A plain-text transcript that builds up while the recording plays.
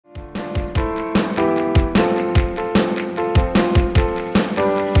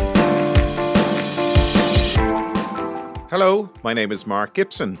Hello, my name is Mark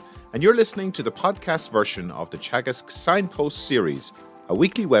Gibson, and you're listening to the podcast version of the Teagasc Signpost Series, a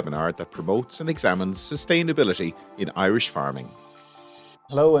weekly webinar that promotes and examines sustainability in Irish farming.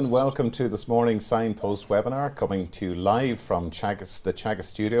 Hello and welcome to this morning's Signpost webinar, coming to you live from the Teagasc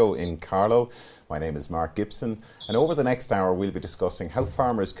studio in Carlow. My name is Mark Gibson, and over the next hour we'll be discussing how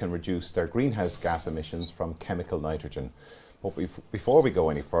farmers can reduce their greenhouse gas emissions from chemical nitrogen. But before we go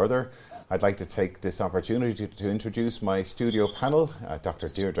any further, I'd like to take this opportunity to introduce my studio panel, Dr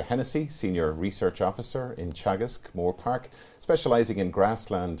Deirdre Hennessy, Senior Research Officer in Teagasc Moore Park, specialising in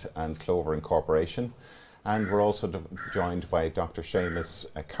grassland and clover incorporation. And we're also joined by Dr Seamus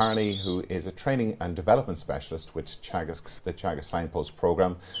Kearney, who is a training and development specialist with the Teagasc Signpost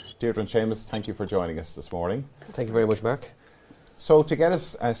Programme. Deirdre and Seamus, thank you for joining us this morning. Thank you very much, Mark. So to get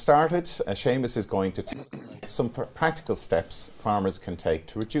us started, Seamus is going to take some practical steps farmers can take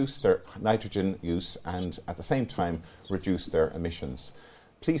to reduce their nitrogen use and at the same time reduce their emissions.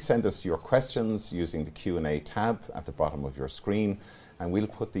 Please send us your questions using the Q&A tab at the bottom of your screen, and we'll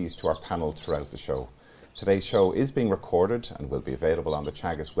put these to our panel throughout the show. Today's show is being recorded and will be available on the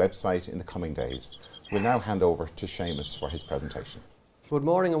Teagasc website in the coming days. We'll now hand over to Seamus for his presentation. Good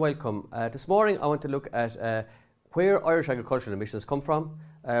morning and welcome. This morning I want to look at where Irish agricultural emissions come from,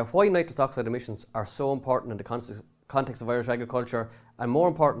 why nitrous oxide emissions are so important in the context of Irish agriculture, and more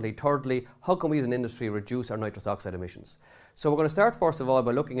importantly, thirdly, how can we as an industry reduce our nitrous oxide emissions? So we're going to start first of all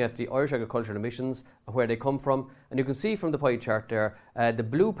by looking at the Irish agricultural emissions and where they come from. And you can see from the pie chart there, the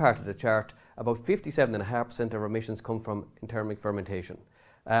blue part of the chart, about 57.5% of our emissions come from thermic fermentation.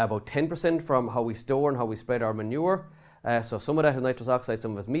 About 10% from how we store and how we spread our manure. So some of that is nitrous oxide,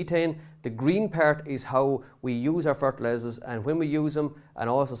 some of it is methane. The green part is how we use our fertilisers and when we use them, and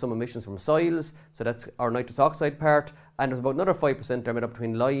also some emissions from soils. So that's our nitrous oxide part. And there's about another 5% there made up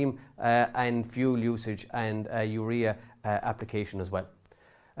between lime and fuel usage and urea application as well.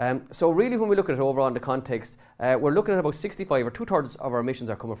 So really when we look at it overall in the context, we're looking at about 65 or 2/3 of our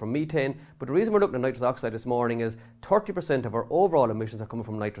emissions are coming from methane. But the reason we're looking at nitrous oxide this morning is 30% of our overall emissions are coming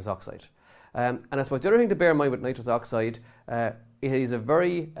from nitrous oxide. And I suppose the other thing to bear in mind with nitrous oxide, it is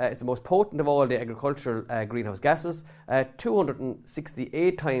it's the most potent of all the agricultural greenhouse gases,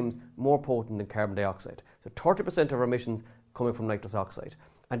 268 times more potent than carbon dioxide. So 30% of our emissions coming from nitrous oxide.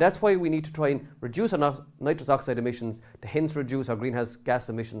 And that's why we need to try and reduce our nitrous oxide emissions to hence reduce our greenhouse gas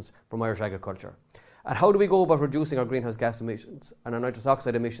emissions from Irish agriculture. And how do we go about reducing our greenhouse gas emissions and our nitrous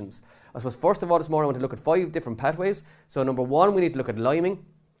oxide emissions? I suppose first of all this morning I want to look at 5 different pathways. So number 1, we need to look at liming.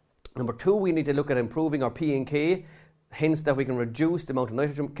 Number 2, we need to look at improving our P&K, hence that we can reduce the amount of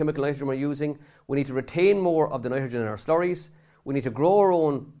nitrogen, chemical nitrogen we're using. We need to retain more of the nitrogen in our slurries. We need to grow our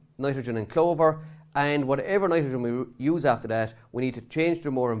own nitrogen in clover, and whatever nitrogen we use after that, we need to change to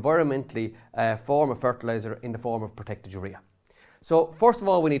a more environmentally form of fertiliser in the form of protected urea. So first of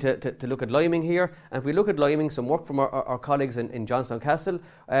all, we need to look at liming here. And if we look at liming, some work from our colleagues in Johnstown Castle,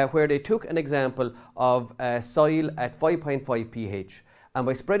 where they took an example of soil at 5.5 pH. And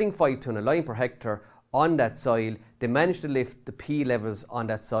by spreading 5 tonne of lime per hectare on that soil, they managed to lift the P levels on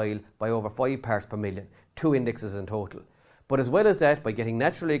that soil by over 5 parts per million, 2 indexes in total. But as well as that, by getting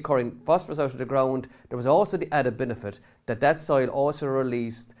naturally occurring phosphorus out of the ground, there was also the added benefit that soil also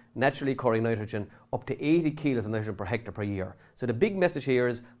released naturally occurring nitrogen up to 80 kilos of nitrogen per hectare per year. So the big message here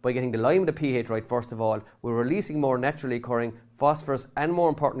is by getting the lime and the pH right, first of all, we're releasing more naturally occurring phosphorus and more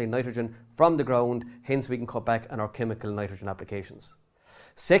importantly nitrogen from the ground, hence we can cut back on our chemical nitrogen applications.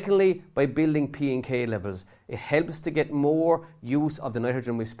 Secondly, by building P&K levels, it helps to get more use of the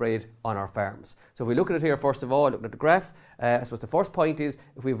nitrogen we sprayed on our farms. So if we look at it here, first of all, looking at the graph, I suppose the first point is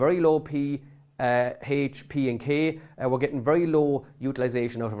if we have very low P, H, P and K, we're getting very low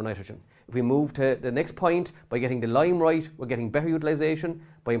utilisation out of our nitrogen. If we move to the next point, by getting the lime right, we're getting better utilisation.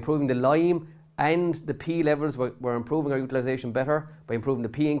 By improving the lime and the P levels, we're improving our utilisation better. By improving the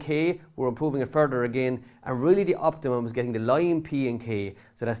P and K, we're improving it further again. And really the optimum is getting the lime P and K.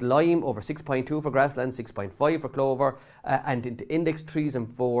 So that's lime over 6.2 for grassland, 6.5 for clover, and into index 3s and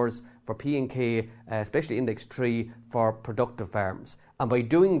 4s for P and K, especially index 3 for productive farms. And by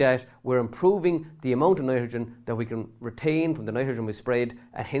doing that, we're improving the amount of nitrogen that we can retain from the nitrogen we spread,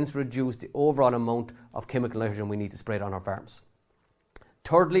 and hence reduce the overall amount of chemical nitrogen we need to spread on our farms.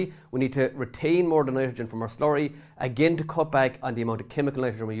 Thirdly, we need to retain more of the nitrogen from our slurry, again to cut back on the amount of chemical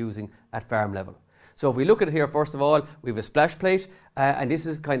nitrogen we're using at farm level. So if we look at it here, first of all, we have a splash plate, and this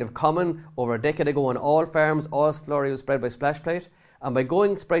is kind of common over a decade ago on all farms. All slurry was spread by splash plate, and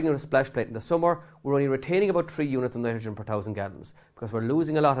by spreading a splash plate in the summer, we're only retaining about 3 units of nitrogen per 1,000 gallons, because we're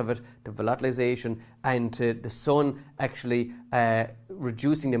losing a lot of it to volatilization and to the sun actually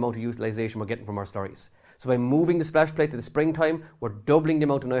reducing the amount of utilization we're getting from our slurries. So by moving the splash plate to the springtime, we're doubling the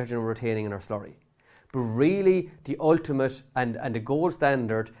amount of nitrogen we're retaining in our slurry. But really, the ultimate and the gold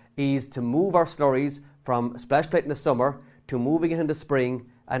standard is to move our slurries from splash plate in the summer to moving it in the spring,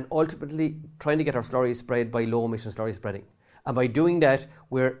 and ultimately trying to get our slurries spread by low emission slurry spreading. And by doing that,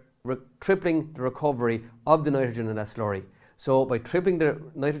 we're tripling the recovery of the nitrogen in that slurry. So by tripling the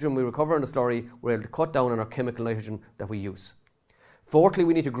nitrogen we recover in the slurry, we're able to cut down on our chemical nitrogen that we use. Fourthly,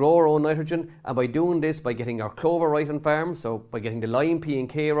 we need to grow our own nitrogen, and by doing this, by getting our clover right on farms, so by getting the lime, P and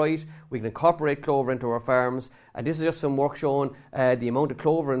K right, we can incorporate clover into our farms. And this is just some work showing the amount of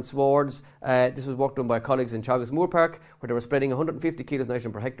clover in swards. This was work done by colleagues in Teagasc Moor Park, where they were spreading 150 kilos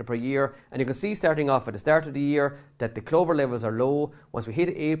nitrogen per hectare per year. And you can see starting off at the start of the year that the clover levels are low. Once we hit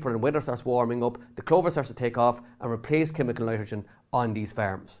April and weather starts warming up, the clover starts to take off and replace chemical nitrogen on these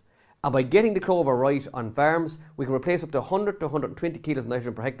farms. And by getting the clover right on farms, we can replace up to 100 to 120 kilos of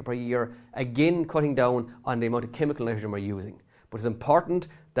nitrogen per hectare per year, again cutting down on the amount of chemical nitrogen we're using. But it's important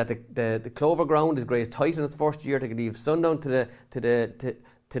that the clover ground is grazed tight in its first year to leave sun down to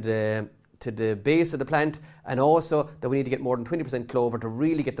the base of the plant, and also that we need to get more than 20% clover to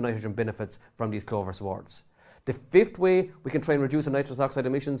really get the nitrogen benefits from these clover swards. The fifth way we can try and reduce our nitrous oxide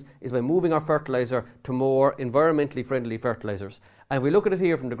emissions is by moving our fertiliser to more environmentally friendly fertilisers. And if we look at it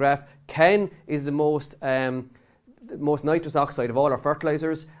here from the graph, CAN is the most nitrous oxide of all our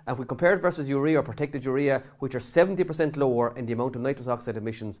fertilisers. And if we compare it versus urea or protected urea, which are 70% lower in the amount of nitrous oxide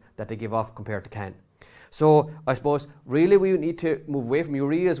emissions that they give off compared to CAN. So I suppose really we need to move away from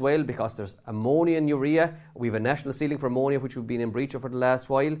urea as well, because there's ammonia in urea. We have a national ceiling for ammonia which we've been in breach of for the last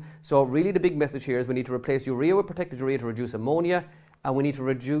while. So really the big message here is we need to replace urea with protected urea to reduce ammonia, and we need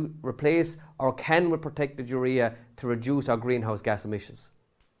to replace our CAN with protected urea to reduce our greenhouse gas emissions.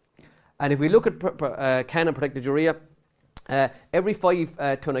 And if we look at CAN and protected urea, every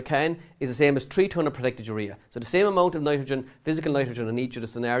 5 tonne of CAN is the same as 3 tonne of protected urea. So the same amount of nitrogen, physical nitrogen in each of the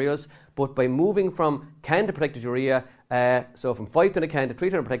scenarios, but by moving from CAN to protected urea, so from 5 tonne of CAN to 3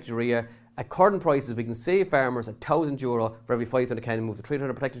 tonne of protected urea, at current prices we can save farmers €1,000 for every 5 tonne of CAN and move to 3 tonne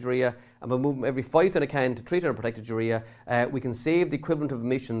of protected urea. And by moving every 5 tonne of CAN to 3 tonne of protected urea, we can save the equivalent of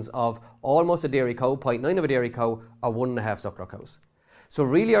emissions of almost a dairy cow, 0.9 of a dairy cow, or 1.5 suckler cows. So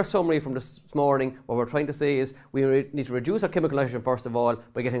really our summary from this morning, what we're trying to say is we need to reduce our chemical nitrogen first of all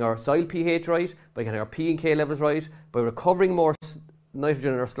by getting our soil pH right, by getting our P and K levels right, by recovering more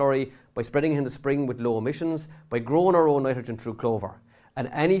nitrogen in our slurry, by spreading it in the spring with low emissions, by growing our own nitrogen through clover. And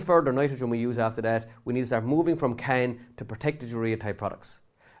any further nitrogen we use after that, we need to start moving from CAN to protected urea type products.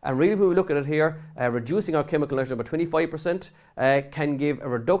 And really when we look at it here, reducing our chemical nitrogen by 25% can give a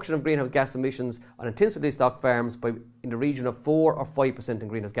reduction of greenhouse gas emissions on intensively stocked farms by in the region of 4 or 5% in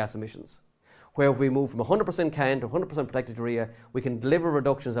greenhouse gas emissions. Where if we move from 100% CAN to 100% protected urea, we can deliver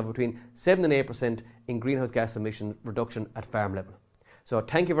reductions of between 7 and 8% in greenhouse gas emission reduction at farm level. So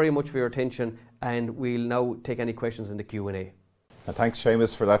thank you very much for your attention, and we'll now take any questions in the Q&A. And thanks,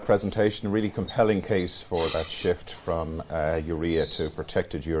 Seamus, for that presentation. A really compelling case for that shift from urea to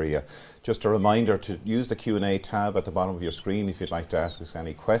protected urea. Just a reminder to use the Q&A tab at the bottom of your screen if you'd like to ask us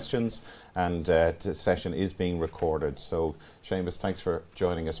any questions. And the session is being recorded. So, Seamus, thanks for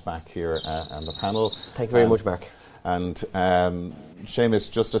joining us back here on the panel. Thank you very much, Mark. And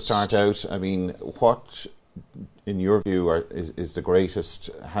Seamus, just to start out, I mean, what in your view has the greatest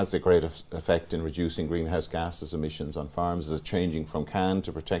effect in reducing greenhouse gases emissions on farms? Is it changing from CAN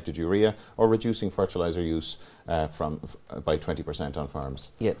to protected urea, or reducing fertiliser use by 20% on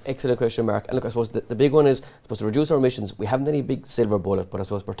farms? Yeah, excellent question, Mark. And look, I suppose the big one is supposed to reduce our emissions. We haven't any big silver bullet, but I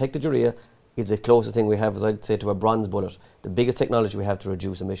suppose protected urea is the closest thing we have, as I'd say, to a bronze bullet. The biggest technology we have to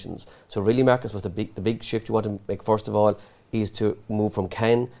reduce emissions. So really, Mark, I suppose the big shift you want to make first of all is to move from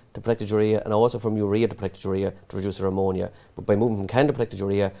CAN to protected urea, and also from urea to protected urea to reduce our ammonia. But by moving from CAN to protected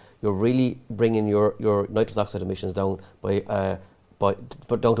urea, you're really bringing your nitrous oxide emissions down down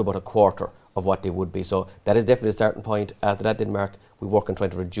to about a quarter of what they would be. So that is definitely a starting point. After that, Mark, we work on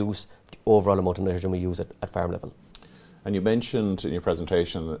trying to reduce the overall amount of nitrogen we use at farm level. And you mentioned in your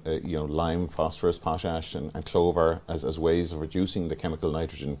presentation, lime, phosphorus, potash, and clover as ways of reducing the chemical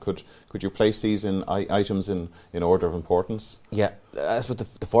nitrogen. Could you place these in items in order of importance? Yeah, I suppose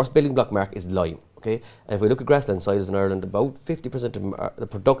the first building block, Mark, is lime. Okay, and if we look at grassland soils in Ireland, about 50% of the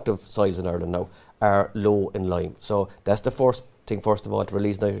productive soils in Ireland now are low in lime. So that's the first thing, first of all, to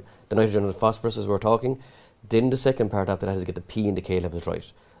release the nitrogen and the phosphorus as we're talking. Then the second part after that is to get the P and the K levels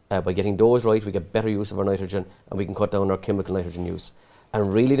right. By getting those right, we get better use of our nitrogen, and we can cut down our chemical nitrogen use.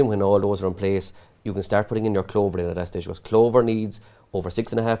 And really then when all those are in place, you can start putting in your clover in at that stage, because clover needs over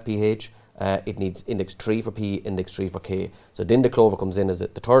 6.5 pH, it needs index 3 for P, index 3 for K. So then the clover comes in as the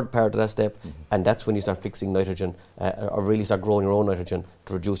third part of that step, and that's when you start fixing nitrogen, or really start growing your own nitrogen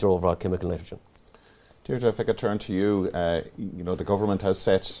to reduce your overall chemical nitrogen. Deirdre, if I could turn to you, you know, the government has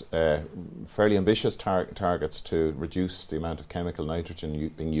set fairly ambitious targets to reduce the amount of chemical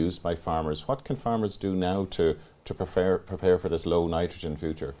nitrogen being used by farmers. What can farmers do now to prepare for this low nitrogen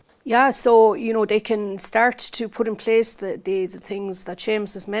future? Yeah, so, you know, they can start to put in place the things that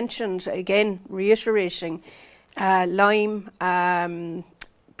Seamus has mentioned, again, reiterating lime,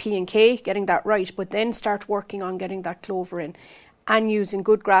 P and K, getting that right, but then start working on getting that clover in and using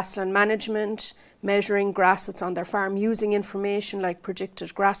good grassland management, measuring grass that's on their farm, using information like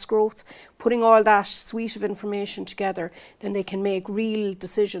predicted grass growth, putting all that suite of information together, then they can make real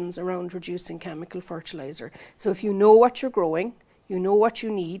decisions around reducing chemical fertiliser. So if you know what you're growing, you know what you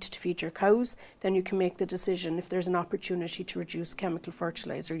need to feed your cows, then you can make the decision if there's an opportunity to reduce chemical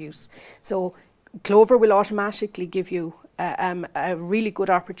fertiliser use. So clover will automatically give you a really good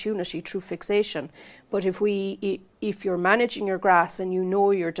opportunity through fixation. But if you're managing your grass and you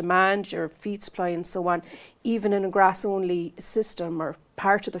know your demand, your feed supply and so on, even in a grass-only system or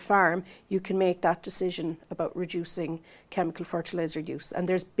part of the farm, you can make that decision about reducing chemical fertiliser use. And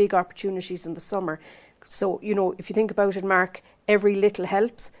there's big opportunities in the summer. So, you know, if you think about it, Mark, every little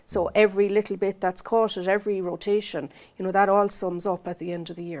helps. So every little bit that's caught at every rotation, you know, that all sums up at the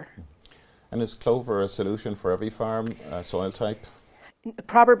end of the year. And is clover a solution for every farm soil type?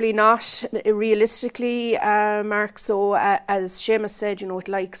 Probably not, realistically, Mark. So as Seamus said, you know, it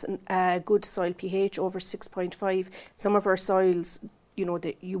likes a good soil pH over 6.5. Some of our soils, you know,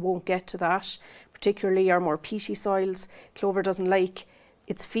 you won't get to that, particularly our more peaty soils. Clover doesn't like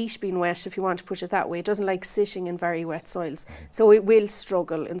its feet being wet, if you want to put it that way. It doesn't like sitting in very wet soils. So it will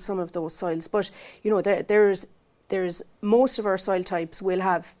struggle in some of those soils. But, you know, there's most of our soil types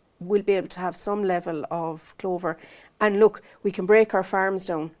will be able to have some level of clover. And look, we can break our farms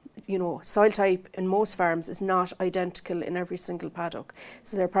down. You know, soil type in most farms is not identical in every single paddock.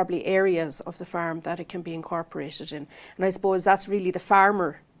 So there are probably areas of the farm that it can be incorporated in. And I suppose that's really the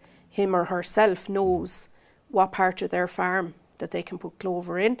farmer, him or herself, knows what part of their farm that they can put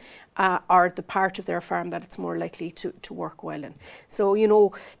clover in, or the part of their farm that it's more likely to work well in. So, you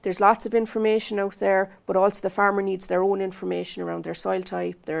know, there's lots of information out there, but also the farmer needs their own information around their soil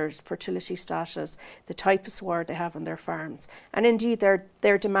type, their fertility status, the type of sward they have on their farms, and indeed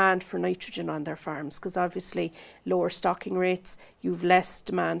their demand for nitrogen on their farms, because obviously lower stocking rates, you've less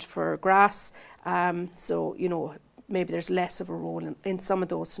demand for grass, so, you know, maybe there's less of a role in some of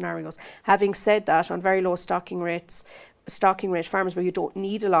those scenarios. Having said that, on very low stocking rate farms where you don't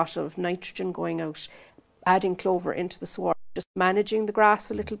need a lot of nitrogen going out, adding clover into the sward, just managing the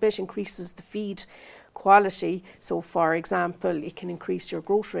grass a little bit increases the feed quality. So for example, it can increase your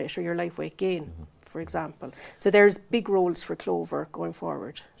growth rate or your live weight gain, for example. So there's big roles for clover going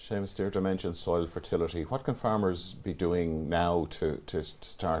forward. Seamus, Deirdre mentioned soil fertility. What can farmers be doing now to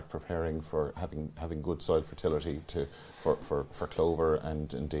start preparing for having good soil fertility for clover,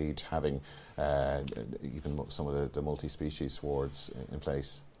 and indeed having even some of the multi-species swards in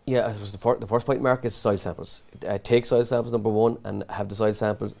place? Yeah, I suppose the first point, Mark, is soil samples. Take soil samples, number one, and have the soil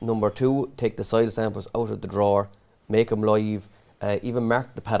samples. Number two, take the soil samples out of the drawer, make them live, even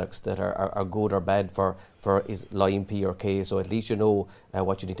mark the paddocks that are good or bad for is lime, P or K, so at least you know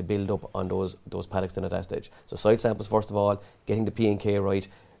what you need to build up on those paddocks then at that stage. So soil samples first of all, getting the P and K right,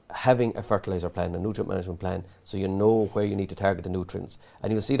 having a fertiliser plan, a nutrient management plan, so you know where you need to target the nutrients.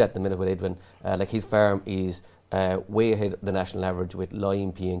 And you'll see that in a minute with Edwin, like his farm is way ahead of the national average with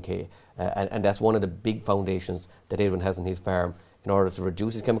lime, P and K, and that's one of the big foundations that Edwin has in his farm in order to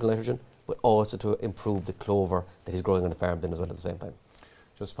reduce his chemical nitrogen, but also to improve the clover that he's growing on the farm then as well at the same time.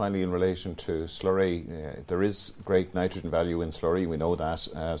 Just finally, in relation to slurry, there is great nitrogen value in slurry, we know that,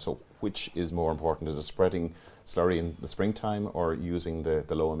 so which is more important? Is it spreading slurry in the springtime or using the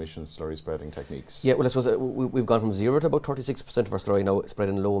low emission slurry spreading techniques? Yeah, well, I suppose we've gone from 0 to about 36% of our slurry now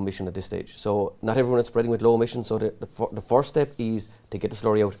spreading low emission at this stage. So not everyone is spreading with low emission, so the first step is to get the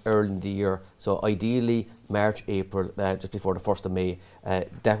slurry out early in the year. So ideally March, April, just before the 1st of May.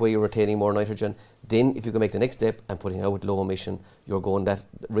 That way you're retaining more nitrogen. Then if you can make the next step and putting out with low emission, you're going that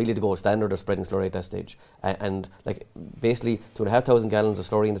really the gold standard of spreading slurry at that stage. And like basically 2,500 gallons of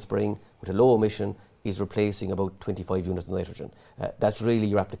slurry in the spring with a low emission is replacing about 25 units of nitrogen. That's really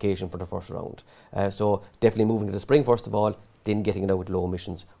your application for the first round. So definitely moving to the spring first of all, then getting it out with low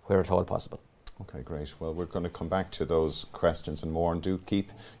emissions where at all possible. Okay, great. Well, we're going to come back to those questions and more, and do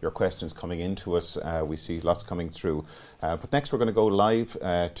keep your questions coming into us. We see lots coming through. But next we're going to go live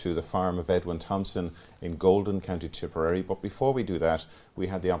to the farm of Edwin Thompson in Golden, County Tipperary. But before we do that, we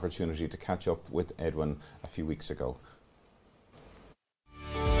had the opportunity to catch up with Edwin a few weeks ago.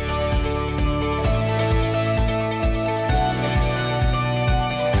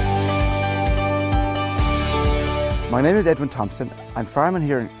 My name is Edwin Thompson. I'm farming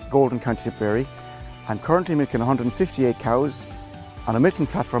here in Golden, County Tipperary. I'm currently milking 158 cows on a milking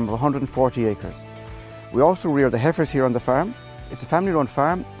platform of 140 acres. We also rear the heifers here on the farm. It's a family-run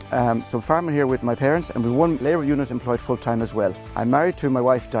farm, so I'm farming here with my parents, and we've one labour unit employed full-time as well. I'm married to my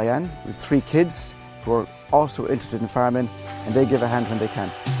wife Diane. We have 3 kids who are also interested in farming, and they give a hand when they can.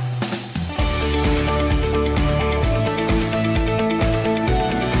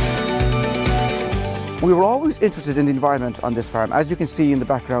 We were always interested in the environment on this farm. As you can see in the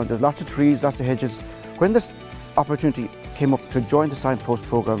background, there's lots of trees, lots of hedges. When this opportunity came up to join the Signpost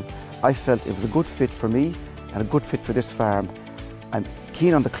programme, I felt it was a good fit for me and a good fit for this farm. I'm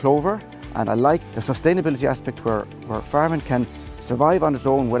keen on the clover, and I like the sustainability aspect where farming can survive on its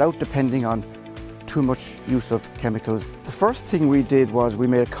own without depending on too much use of chemicals. The first thing we did was we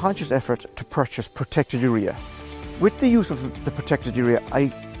made a conscious effort to purchase protected urea. With the use of the protected urea,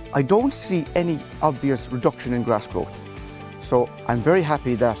 I don't see any obvious reduction in grass growth. So I'm very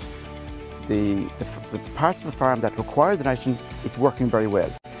happy that the parts of the farm that require the nitrogen, it's working very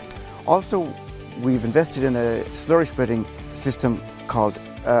well. Also, we've invested in a slurry spreading system called,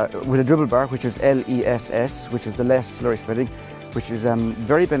 with a dribble bar, which is LESS, which is the less slurry spreading, which is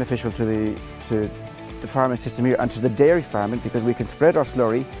very beneficial to the farming system here and to the dairy farming, because we can spread our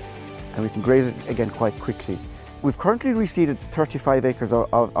slurry and we can graze it again quite quickly. We've currently reseeded 35 acres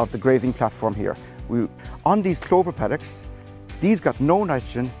of the grazing platform here. On these clover paddocks, these got no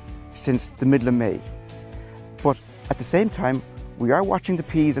nitrogen since the middle of May. But at the same time, we are watching the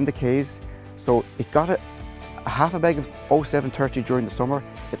peas and the Ks, so it got a half a bag of 0730 during the summer.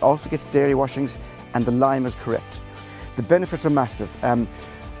 It also gets dairy washings, and the lime is correct. The benefits are massive.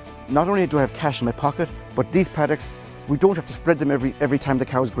 Not only do I have cash in my pocket, but these paddocks, we don't have to spread them every time the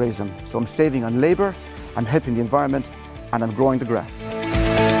cows graze them. So I'm saving on labour, I'm helping the environment, and I'm growing the grass.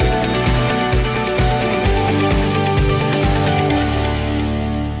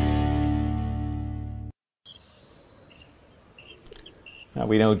 Now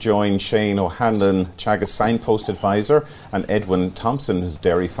we now join Shane O'Hanlon, Teagasc Signpost Advisor, and Edwin Thompson, who's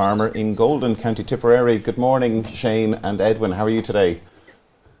dairy farmer in Golden, County Tipperary. Good morning, Shane and Edwin. How are you today?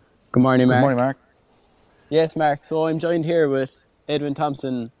 Good morning, Mark. Good morning, Mark. Yes, Mark. So I'm joined here with Edwin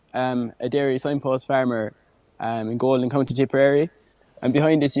Thompson, a dairy signpost farmer in Golden, County Tipperary. And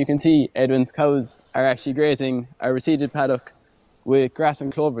behind us you can see Edwin's cows are actually grazing a reseeded paddock with grass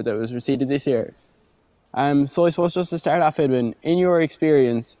and clover that was reseeded this year. So I suppose just to start off, Edwin, in your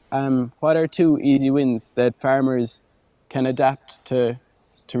experience, what are 2 easy wins that farmers can adapt to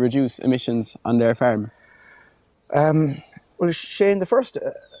reduce emissions on their farm? Well, Shane, the first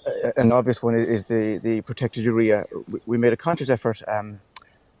and obvious one is the protected urea. We made a conscious effort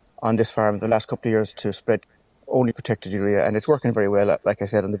on this farm the last couple of years to spread only protected urea, and it's working very well, like I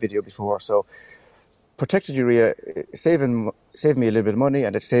said on the video before. So protected urea saving me a little bit of money,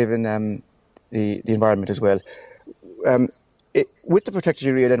 and it's saving the environment as well. With the protected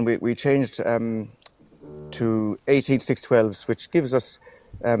urea then we changed to 18612s, which gives us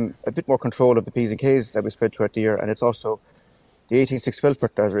a bit more control of the P's and K's that we spread throughout the year, and it's also the 18612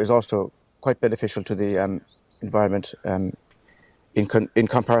 fertilizer is also quite beneficial to the environment in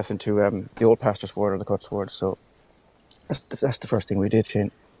comparison to the old pasture sward or the cut sward. So that's the first thing we did,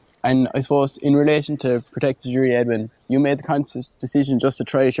 Shane. And I suppose in relation to protected urea, Edwin, you made the conscious decision just to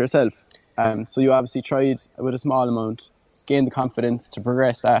try it yourself. So you obviously tried with a small amount, gained the confidence to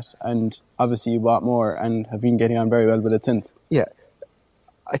progress that, and obviously you bought more and have been getting on very well with it since. Yeah,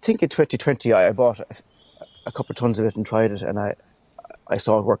 I think in 2020 I bought a couple of tons of it and tried it, and I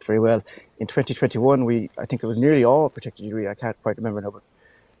saw it worked very well. In 2021, I think it was nearly all protected urea. I can't quite remember now, but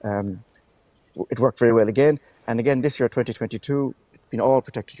it worked very well again. And again this year, 2022, it's been all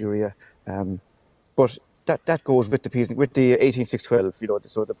protected urea. But that goes with the P's and, with the 18612. You know,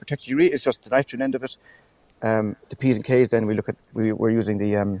 so the protected urea is just the nitrogen end of it. The P's and K's, then we're using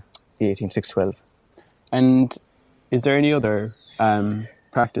the 18612. And is there any other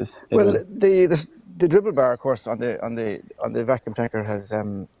practice? Well, the dribble bar, of course, on the vacuum tanker has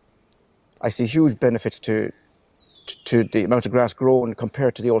I see huge benefits to the amount of grass grown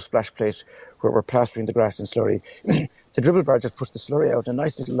compared to the old splash plate where we're plastering the grass in slurry. The dribble bar just puts the slurry out in a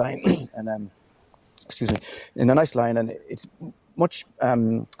nice little line, and in a nice line, and it's much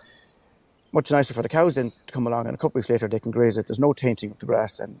much nicer for the cows then to come along, and a couple of weeks later they can graze it. There's no tainting of the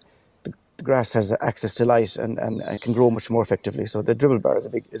grass, and the grass has access to light and can grow much more effectively. So the dribble bar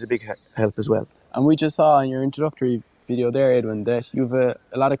is a big help as well. And we just saw in your introductory video there, Edwin, that you've a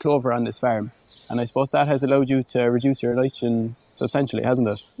lot of clover on this farm, and I suppose that has allowed you to reduce your nitrogen substantially, hasn't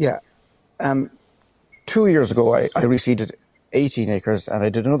it? Yeah. 2 years ago I reseeded 18 acres, and I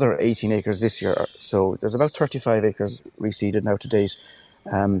did another 18 acres this year. So there's about 35 acres reseeded now to date.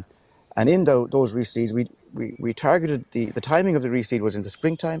 And in those reseeds, we targeted the timing of the reseed was in the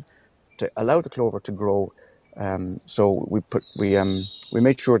springtime to allow the clover to grow. So we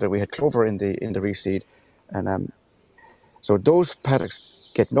made sure that we had clover in the reseed, and so those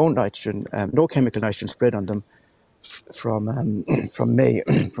paddocks get no nitrogen, no chemical nitrogen spread on them from May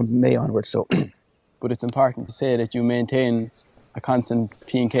onwards. So. But it's important to say that you maintain a constant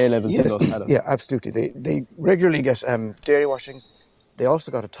P&K levels in those paddocks. Yeah, absolutely. They regularly get dairy washings. They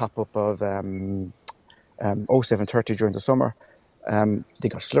also got a top-up of 0730 during the summer. They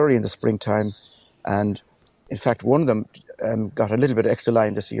got slurry in the springtime. And in fact, one of them got a little bit of extra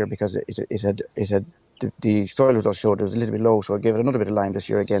lime this year because the soil results showed it was a little bit low, so I gave it another bit of lime this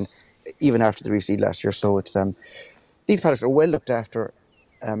year again, even after the reseed last year. So it's these paddocks are well looked after.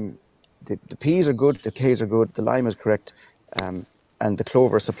 The peas are good, the Ks are good, the lime is correct, and the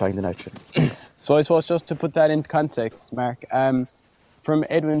clover is supplying the nitrogen. So I suppose just to put that into context, Mark, from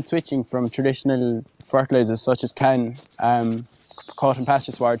Edwin switching from traditional fertilisers such as CAN, cotton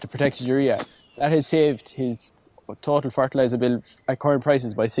pasture sward to protected urea, that has saved his total fertiliser bill at current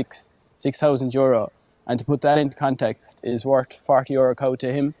prices by €6,000. And to put that into context, is worth €40 a cow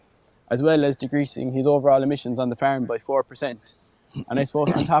to him, as well as decreasing his overall emissions on the farm by 4%. And I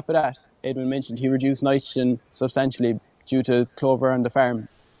suppose on top of that, Edwin mentioned he reduced nitrogen substantially due to clover on the farm.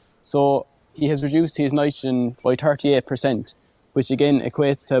 So he has reduced his nitrogen by 38%, which again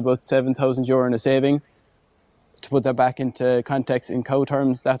equates to about €7,000 in a saving. To put that back into context in cow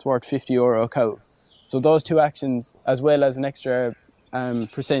terms, that's worth €50 a cow. So those two actions, as well as an extra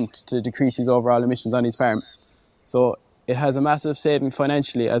percent to decrease his overall emissions on his farm. So it has a massive saving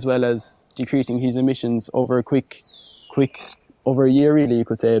financially, as well as decreasing his emissions over a quick over a year, really, you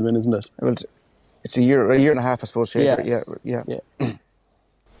could say, Edwin, isn't it? Well, it's a year and a half, I suppose. Yeah.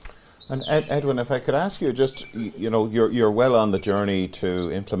 And Edwin, if I could ask you, just you're well on the journey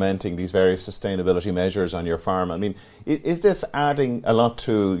to implementing these various sustainability measures on your farm. I mean, is this adding a lot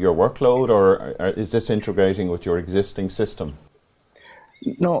to your workload, or is this integrating with your existing system?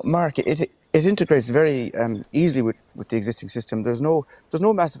 No, Mark, it integrates very easily with the existing system. There's no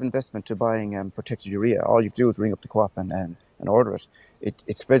massive investment to buying protected urea. All you have to do is ring up the co-op and order it.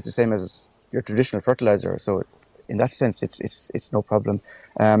 It spreads the same as your traditional fertilizer. So in that sense, it's no problem.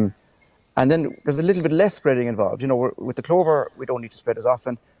 And then there's a little bit less spreading involved. With the clover, we don't need to spread as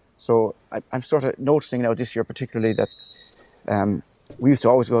often. So I'm sort of noticing now this year particularly that we used to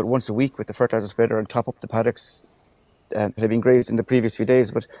always go out once a week with the fertilizer spreader and top up the paddocks that had been grazed in the previous few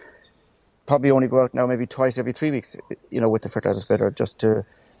days, but probably only go out now maybe twice every 3 weeks, with the fertilizer spreader,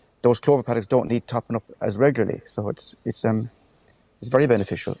 those clover paddocks don't need topping up as regularly. So it's very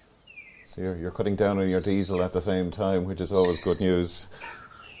beneficial. So you're cutting down on your diesel at the same time, which is always good news.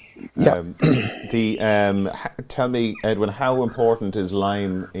 Yeah. Tell me, Edwin, how important is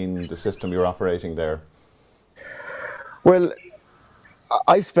lime in the system you're operating there? Well,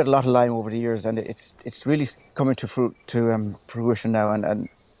 I've spread a lot of lime over the years, and it's really coming to fruition now. And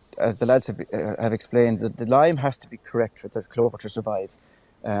as the lads have explained, the lime has to be correct for the clover to survive.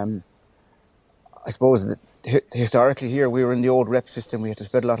 I suppose that historically here we were in the old rep system. We had to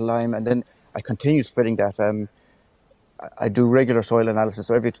spread a lot of lime, and then I continued spreading that. I do regular soil analysis,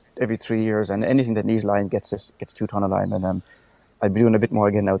 so every 3 years, and anything that needs lime gets 2 ton of lime, and I'll be doing a bit more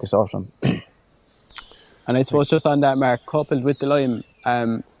again now this autumn. And I suppose just on that, Mark, coupled with the lime,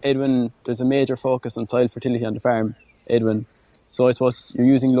 Edwin, there's a major focus on soil fertility on the farm, Edwin. So I suppose you're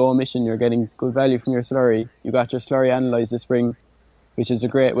using low emission, you're getting good value from your slurry. You got your slurry analysed this spring, which is a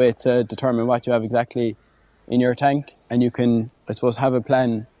great way to determine what you have exactly in your tank, and you can, I suppose, have a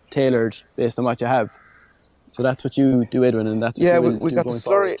plan tailored based on what you have. So that's what you do, Edwin, and that's what we got the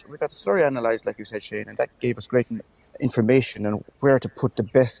slurry analysed, like you said, Shane, and that gave us great information on where to put the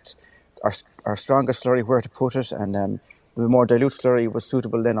best, our strongest slurry, where to put it, and the more dilute slurry was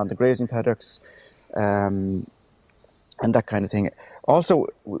suitable then on the grazing paddocks, and that kind of thing. Also,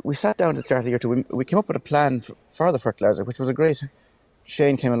 we sat down at the start of the year we came up with a plan for the fertiliser, which was a great.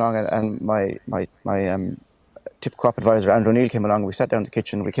 Shane came along, and my tip crop advisor Andrew Neal came along. We sat down in the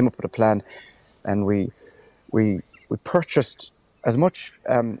kitchen. We came up with a plan, and we purchased as much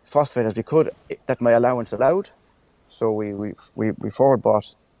phosphate as we could that my allowance allowed. So we forward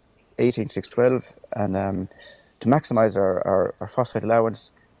bought 18,612, and to maximise our phosphate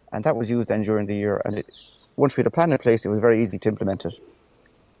allowance, and that was used then during the year. And once we had a plan in place, it was very easy to implement it.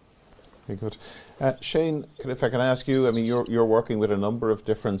 Very good. Shane, if I can ask you, I mean, you're working with a number of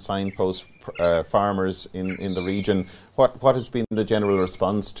different signpost farmers in the region. What has been the general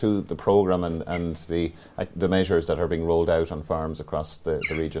response to the programme and the measures that are being rolled out on farms across the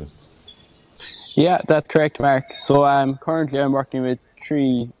region? Yeah, that's correct, Mark. So currently I'm working with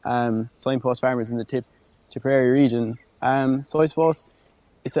 3 signpost farmers in the Tipperary region. So I suppose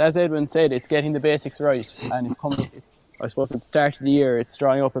it's, as Edwin said, it's getting the basics right, and I suppose at the start of the year, it's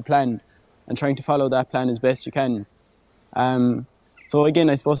drawing up a plan and trying to follow that plan as best you can. So again,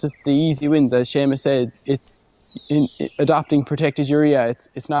 I suppose it's the easy wins, as Seamus said. It's in adopting protected urea.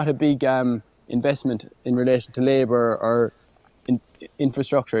 It's not a big investment in relation to labour or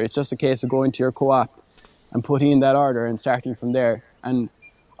infrastructure. It's just a case of going to your co-op and putting in that order and starting from there. And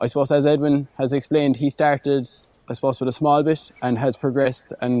I suppose, as Edwin has explained, he started, I suppose, with a small bit and has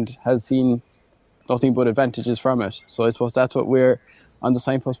progressed and has seen nothing but advantages from it. So I suppose that's what we're on the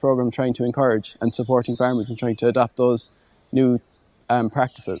Signpost programme trying to encourage, and supporting farmers and trying to adopt those new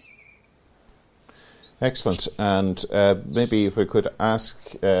practices. Excellent. And maybe if we could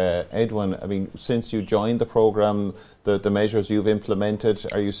ask Edwin, I mean, since you joined the programme, the measures you've implemented,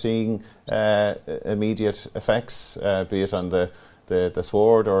 are you seeing immediate effects, be it on the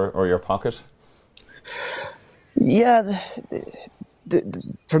sward or your pocket? Yeah,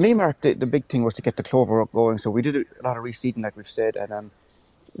 for me, Mark, the big thing was to get the clover up going. So we did a lot of reseeding, like we've said, and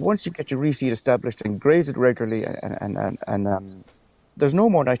once you get your reseed established and graze it regularly, and there's no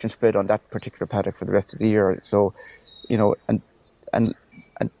more nitrogen spread on that particular paddock for the rest of the year. So, you know, and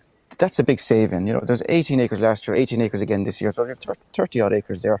that's a big saving. You know, there's 18 acres last year, 18 acres again this year. So we have 30 odd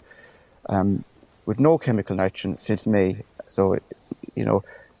acres there, with no chemical nitrogen since May. So, you know,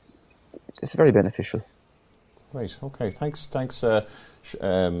 it's very beneficial. Right. Okay. Thanks,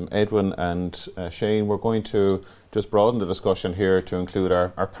 Edwin and Shane. We're going to just broaden the discussion here to include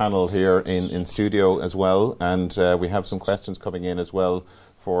our panel here in studio as well, and we have some questions coming in as well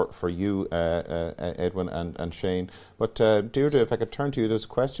for you, Edwin and Shane. But Deirdre, if I could turn to you, there's a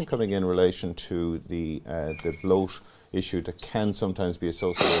question coming in relation to the bloat issue that can sometimes be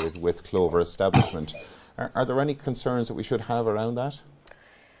associated with clover establishment. Are there any concerns that we should have around that?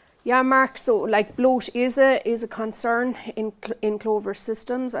 Yeah, Mark, so like bloat is a concern in clover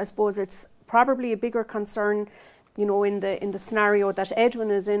systems. I suppose it's probably a bigger concern, you know, in the scenario that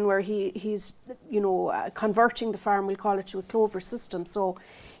Edwin is in, where he's you know, converting the farm, we'll call it, to a clover system. So,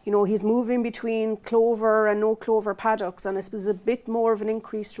 you know, he's moving between clover and no clover paddocks, and I suppose a bit more of an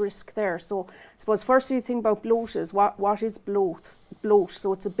increased risk there. So I suppose firstly the thing about bloat is what is bloat?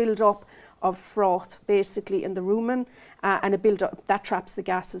 So it's a build-up of froth basically in the rumen, and a build-up that traps the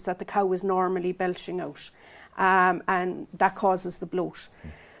gases that the cow is normally belching out, and that causes the bloat.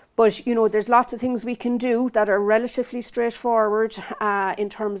 But you know, there's lots of things we can do that are relatively straightforward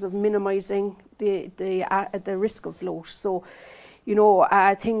in terms of minimising the risk of bloat. So, you know,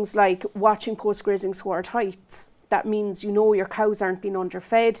 things like watching post-grazing sward heights. That means, you know, your cows aren't being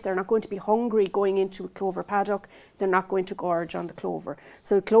underfed, they're not going to be hungry going into a clover paddock, they're not going to gorge on the clover.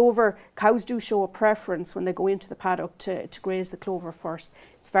 So clover, cows do show a preference when they go into the paddock to graze the clover first.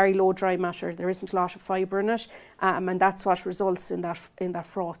 It's very low dry matter, there isn't a lot of fibre in it, and that's what results in that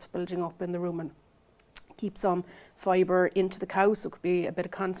froth building up in the rumen. Keep some fibre into the cow, so it could be a bit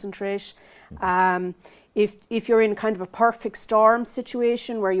of concentrate. If you're in kind of a perfect storm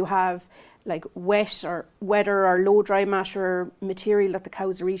situation where you have like wetter or low dry matter material that the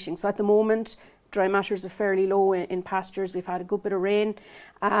cows are eating. So at the moment, dry matters are fairly low in pastures. We've had a good bit of rain,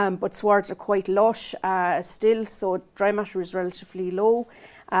 but swards are quite lush still, so dry matter is relatively low.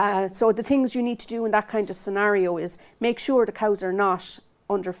 So the things you need to do in that kind of scenario is make sure the cows are not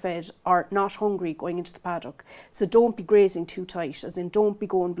underfed or not hungry going into the paddock. So don't be grazing too tight, as in don't be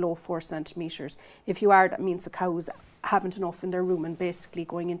going below 4 centimetres. If you are, that means the cows haven't enough in their rumen basically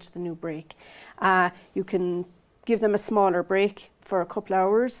going into the new break. You can give them a smaller break for a couple of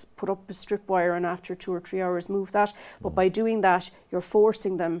hours, put up a strip wire, and after 2 or 3 hours move that. But by doing that, you're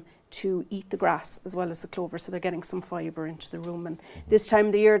forcing them to eat the grass as well as the clover, so they're getting some fibre into the rumen. This time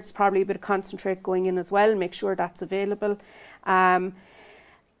of the year, there's probably a bit of concentrate going in as well. Make sure that's available.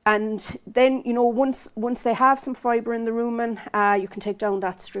 And then, you know, once they have some fibre in the rumen, you can take down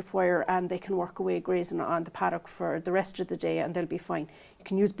that strip wire and they can work away grazing on the paddock for the rest of the day, and they'll be fine. You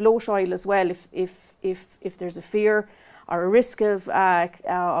can use bloat oil as well if there's a fear or a risk of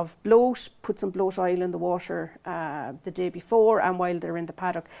bloat, put some bloat oil in the water the day before and while they're in the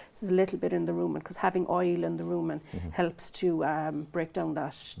paddock. This is a little bit in the rumen, because having oil in the rumen helps to break down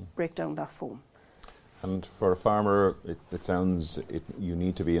that foam. And for a farmer, it sounds you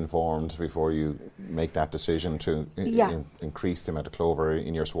need to be informed before you make that decision to increase the amount of clover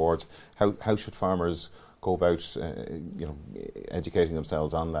in your swards. How should farmers go about educating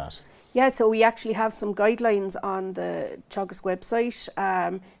themselves on that? Yeah, so we actually have some guidelines on the Teagasc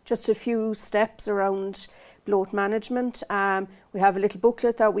website, just a few steps around bloat management. We have a little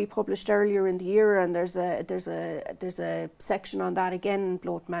booklet that we published earlier in the year, and there's a section on that again,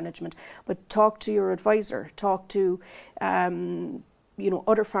 bloat management. But talk to your advisor, talk to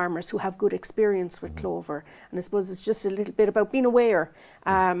other farmers who have good experience with clover. And I suppose it's just a little bit about being aware.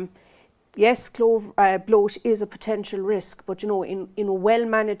 Yes, bloat is a potential risk, but in a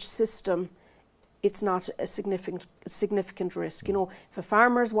well-managed system, it's not a significant risk. If a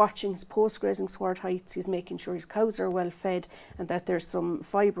farmer's watching his post-grazing sward heights, he's making sure his cows are well fed and that there's some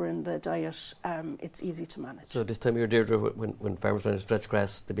fibre in the diet, it's easy to manage. So this time of year, Deirdre, when farmers are trying to stretch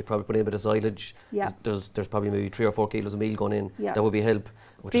grass, they'd be probably putting in a bit of silage. Yeah. There's probably maybe 3 or 4 kilos of meal going in. Yeah. That would be help.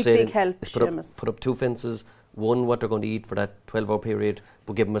 What Big help, Seamus. Put up 2 fences, one what they're going to eat for that 12-hour period,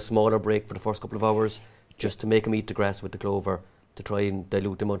 but give them a smaller break for the first couple of hours, just to make them eat the grass with the clover, to try and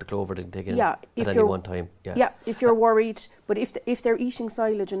dilute the amount of clover they can take in at any one time. Yeah, if you're worried, but if they're eating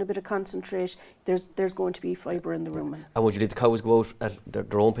silage and a bit of concentrate, there's going to be fibre in the rumen. And would you let the cows go out at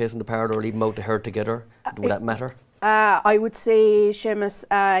their own pace in the paddock, or leave them out to herd together? Would that matter? I would say, Seamus,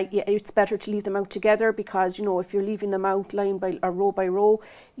 it's better to leave them out together, because if you're leaving them out line by or row by row,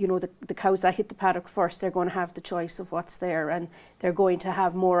 the cows that hit the paddock first, they're going to have the choice of what's there, and they're going to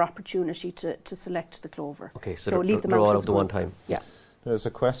have more opportunity to select the clover. Okay, so leave them they're out all at the one time. Yeah. There's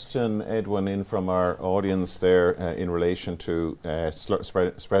a question, Edwin, in from our audience there in relation to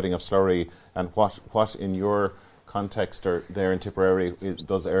spreading of slurry, and what in your context there in Tipperary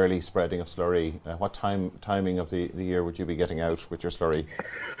does early spreading of slurry. What timing of the year would you be getting out with your slurry?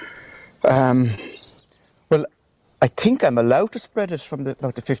 Well, I think I'm allowed to spread it from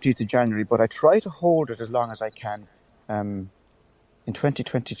about the 15th of January, but I try to hold it as long as I can. In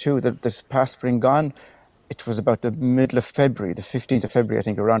 2022, this past spring gone, it was about the middle of February, the 15th of February, I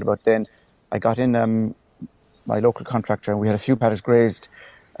think, around about then. I got in my local contractor, and we had a few paddocks grazed.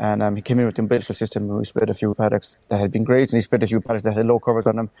 And he came in with the umbilical system, and we spread a few paddocks that had been grazed, and he spread a few paddocks that had low covers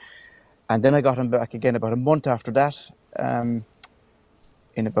on them. And then I got him back again about a month after that, in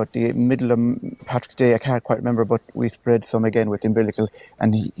about the middle of Patrick's Day. I can't quite remember, but we spread some again with the umbilical,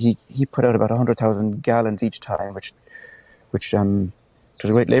 and he put out about 100,000 gallons each time, which was a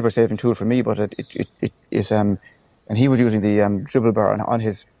great labour-saving tool for me. But it is, and he was using the dribble bar on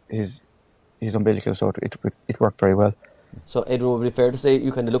his umbilical, so it worked very well. So, Edwin, would it be fair to say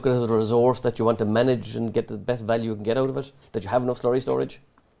you kind of look at it as a resource that you want to manage and get the best value you can get out of it? That you have enough slurry storage?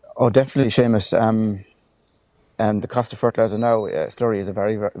 Oh, definitely, Seamus. The cost of fertiliser now, slurry is a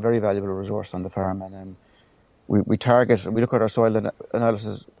very, very valuable resource on the farm. And we look at our soil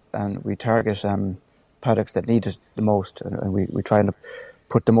analysis, and we target paddocks that need it the most. And we try and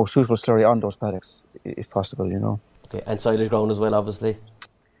put the most suitable slurry on those paddocks, if possible, Okay, and silage ground as well, obviously?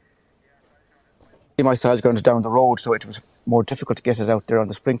 My silage ground is down the road, so it was more difficult to get it out there on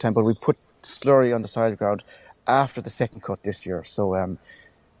the springtime, but we put slurry on the silage ground after the second cut this year, so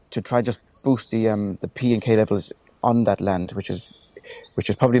to try just boost the P and K levels on that land, which is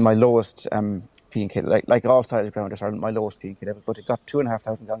probably my lowest P and K, like all silage ground is my lowest P and K levels, but it got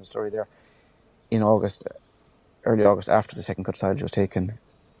 2,500 gallons of slurry there in early August, after the second cut silage was taken.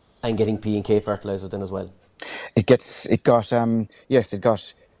 And getting P and K fertilisers then as well? It got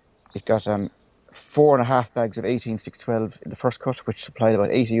 4.5 bags of 18-612 in the first cut, which supplied about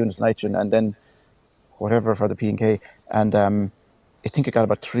 80 units of nitrogen, and then whatever for the P and K. And I think it got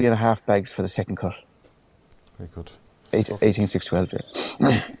about 3.5 bags for the second cut. Very good. 18-612,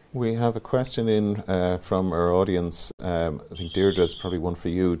 yeah. We have a question in from our audience. I think Deirdre is probably one for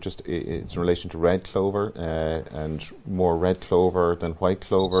you. Just it's in relation to red clover and more red clover than white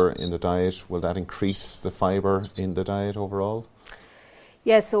clover in the diet. Will that increase the fibre in the diet overall?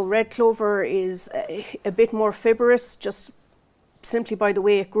 Yeah, so red clover is a bit more fibrous, just simply by the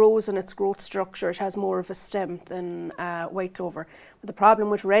way it grows and its growth structure. It has more of a stem than white clover. But the problem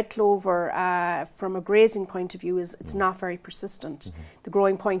with red clover from a grazing point of view is it's not very persistent. Mm-hmm. The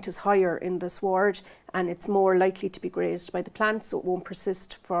growing point is higher in the sward, and it's more likely to be grazed by the plant, so it won't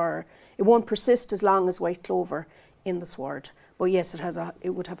persist as long as white clover in the sward. But yes, it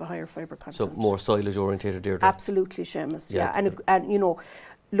would have a higher fibre content. So more silage orientated, Deirdre? Absolutely, Seamus. Yeah. And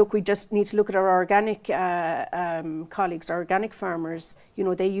look, we just need to look at our organic colleagues, our organic farmers. You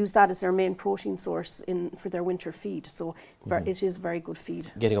know, they use that as their main protein source for their winter feed. So it is very good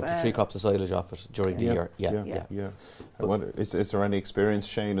feed. Getting up to 3 crops of silage off it during the year. Yeah. I wonder, is there any experience,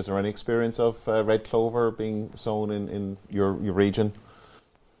 Shane? Is there any experience of red clover being sown in your region?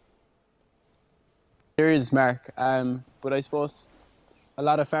 There is, Mark. But I suppose a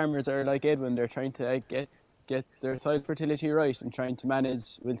lot of farmers are like Edwin. They're trying to get their soil fertility right and trying to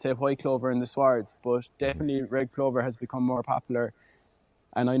manage, we'll say, white clover in the swards, but definitely red clover has become more popular.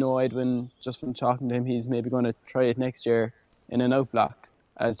 And I know Edwin, just from talking to him, he's maybe going to try it next year in an outblock.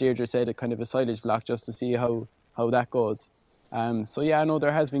 As Deirdre said, a kind of a silage block, just to see how that goes. So yeah, I know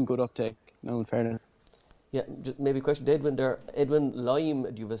there has been good uptake, now in fairness. Yeah, just maybe a question to Edwin there. Edwin, lime,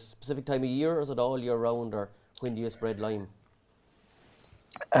 do you have a specific time of year, or is it all year round, or when do you spread lime?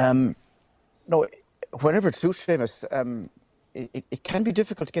 No, whenever it suits, Seamus. It can be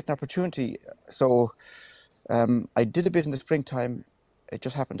difficult to get an opportunity. So I did a bit in the springtime. It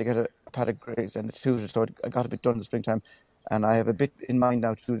just happened to get a paddock grazed and it suited, so I got a bit done in the springtime. And I have a bit in mind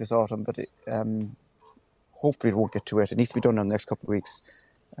now to do this autumn, but hopefully it won't get too wet. It needs to be done in the next couple of weeks.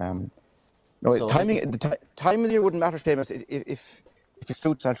 No, so timing. The time of the year wouldn't matter, Seamus. If it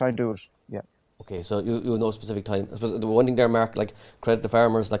suits, I'll try and do it. Yeah. Okay, so you know specific time. I suppose the one thing there, Mark, like credit the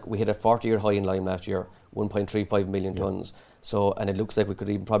farmers, like we hit a 40-year high in lime last year, 1.35 million tonnes. So, and it looks like we could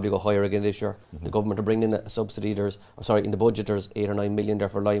even probably go higher again this year. The government are bringing in a subsidy. In the budget there's 8 or 9 million there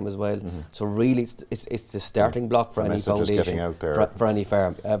for lime as well. So really, it's the starting block for any foundation, out there for any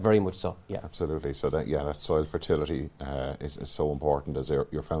farm. Very much so. Yeah, absolutely. So that soil fertility is so important as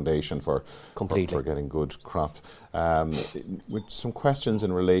your foundation for getting good crops. With some questions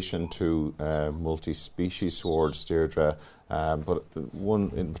in relation to multi-species swards, Deirdre. But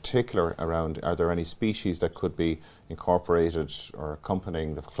one in particular around, are there any species that could be incorporated or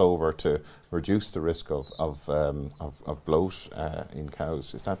accompanying the clover to reduce the risk of bloat in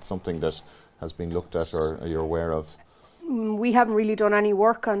cows? Is that something that has been looked at or are you aware of? We haven't really done any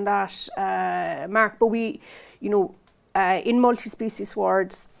work on that, Mark, but in multi-species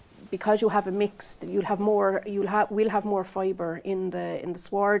swards, because you have a mix, we'll have more fibre in the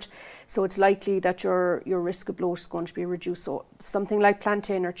sward, so it's likely that your risk of bloat is going to be reduced. So something like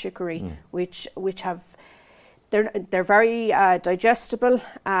plantain or chicory, which have they're very digestible,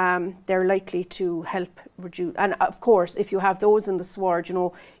 they're likely to help reduce. And of course, if you have those in the sward,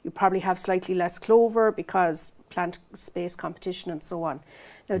 you probably have slightly less clover because plant space competition and so on.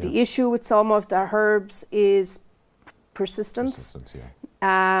 Now the issue with some of the herbs is persistence.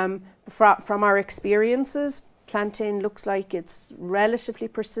 From our experiences, plantain looks like it's relatively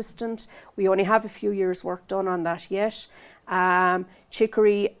persistent. We only have a few years' work done on that yet.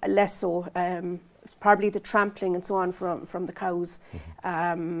 Chicory, less so. Probably the trampling and so on from the cows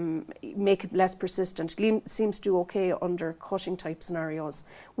make it less persistent. Seems to do okay under cutting type scenarios,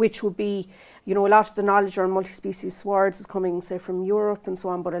 which would be, a lot of the knowledge on multi-species swards is coming, say, from Europe and so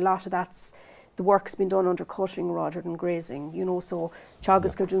on, but a lot of the work's been done under cutting rather than grazing, so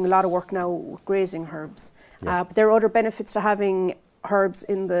Teagasc are doing a lot of work now with grazing herbs. But there are other benefits to having herbs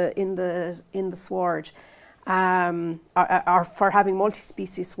in the sward, or for having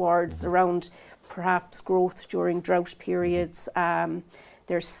multi-species swards around perhaps growth during drought periods.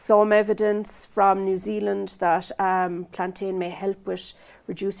 There's some evidence from New Zealand that plantain may help with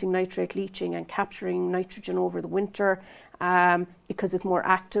reducing nitrate leaching and capturing nitrogen over the winter because it's more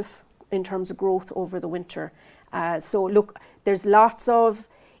active in terms of growth over the winter. So look, there's lots of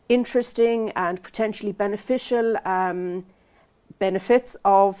interesting and potentially beneficial benefits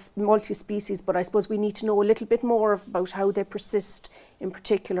of multi-species, but I suppose we need to know a little bit more about how they persist, in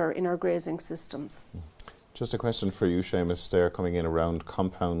particular in our grazing systems. Just a question for you, Seamus, there coming in around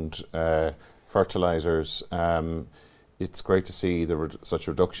compound fertilisers. It's great to see such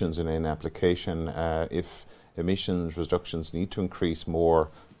reductions in application. If emissions reductions need to increase more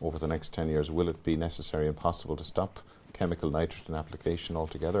over the next 10 years, will it be necessary and possible to stop chemical nitrogen application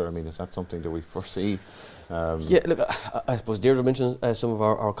altogether? I mean, is that something that we foresee? Yeah, look, I suppose Deirdre mentioned some of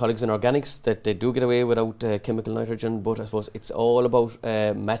our colleagues in organics that they do get away without chemical nitrogen, but I suppose it's all about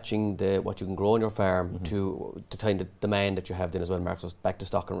matching what you can grow on your farm to the kind of demand that you have then as well, Mark. So back to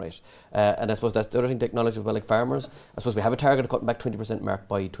stocking rate. And I suppose that's the other thing, technology as well, like farmers. I suppose we have a target of cutting back 20%, Mark,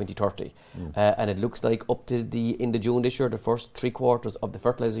 by 2030. And it looks like up to the end of June this year, the first 3 quarters of the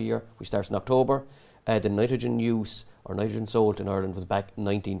fertiliser year, which starts in October, the nitrogen use or nitrogen sold in Ireland was back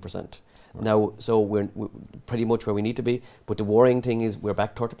 19%. Now, so we're pretty much where we need to be, but the worrying thing is we're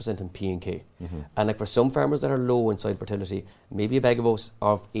back 30% in P&K. And like for some farmers that are low in soil fertility, maybe a bag of oats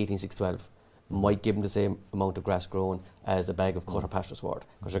of 18612 might give them the same amount of grass grown as a bag of cut or pasture sward,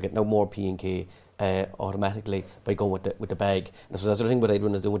 because you're getting now more P&K automatically by going with the bag. And so that's the thing what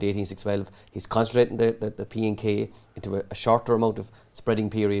Edwin is doing with the 18612. He's concentrating the P&K into a shorter amount of spreading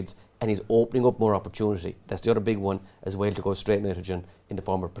periods, and he's opening up more opportunity. That's the other big one as well, to go straight nitrogen in the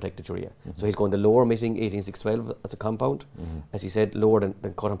form of protected urea. So he's going to lower emitting 18612 as a compound, as he said, lower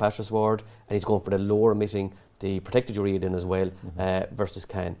than cut and pasture sward, and he's going for the lower emitting the protected urea then as well, versus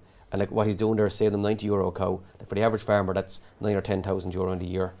CAN. And like what he's doing there is saving them €90 a cow. Like for the average farmer, that's 9,000 or 10,000 euro in a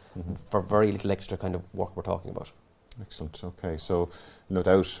year for very little extra kind of work we're talking about. Excellent. Okay, so no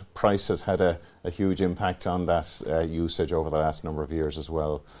doubt price has had a huge impact on that usage over the last number of years as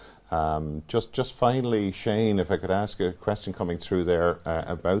well. Just finally, Shane, if I could ask a question coming through there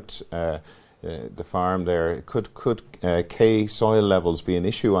about the farm there. Could K soil levels be an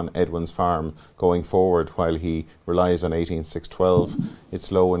issue on Edwin's farm going forward while he relies on 18612?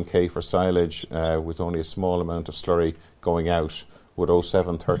 It's low in K for silage with only a small amount of slurry going out. Would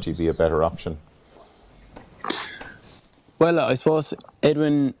 0730 be a better option? Well, I suppose,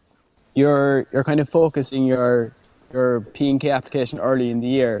 Edwin, you're kind of focusing your P&K application early in the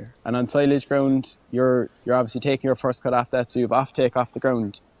year, and on silage ground you're obviously taking your first cut off that, so you have off-take off the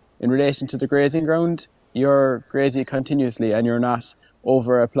ground. In relation to the grazing ground, you're grazing continuously and you're not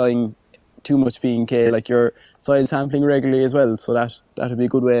over-applying too much P&K, like you're soil sampling regularly as well, so that would be a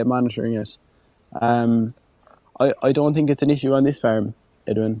good way of monitoring it. I don't think it's an issue on this farm,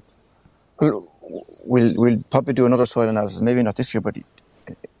 Edwin. We'll probably do another soil analysis, maybe not this year, but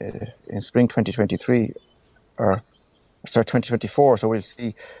in spring 2023 or start 2024, so we'll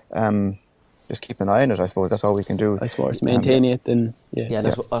see. Just keep an eye on it, I suppose. That's all we can do. I suppose maintaining it, then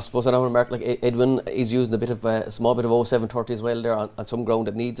I suppose I know, Mark, like Edwin is using a small bit of 0730 as well there on some ground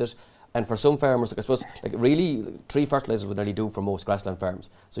that needs it. And for some farmers, like I suppose, like really 3 fertilisers would nearly do for most grassland farms.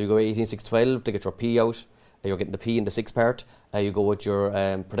 So you go 18612 to get your P out. You're getting the P in the 6th part. You go with your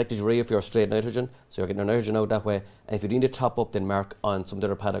protected urea for your straight nitrogen, so you're getting your nitrogen out that way. And if you need to top up, then Mark, on some of the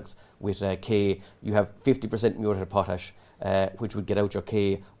other paddocks with K, you have 50% muriate potash, which would get out your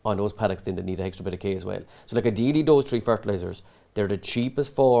K on those paddocks then that need an extra bit of K as well. So like ideally those 3 fertilisers, they're the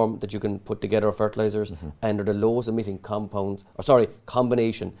cheapest form that you can put together of fertilisers, and they're the lowest emitting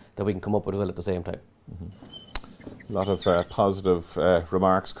combination that we can come up with as well at the same time. A lot of positive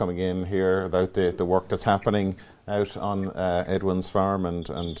remarks coming in here about the work that's happening out on Edwin's farm and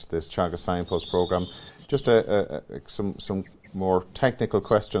this Teagasc Signpost Programme. Just some more technical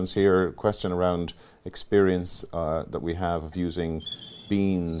questions here. Question around experience that we have of using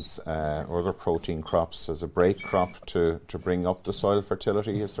beans or other protein crops as a break crop to bring up the soil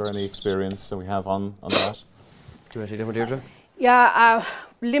fertility. Is there any experience that we have on that? Do you want to take it, Deirdre? Yeah,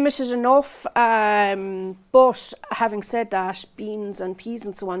 limited enough, but having said that, beans and peas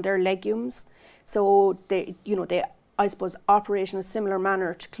and so on, they're legumes, so they I suppose operate in a similar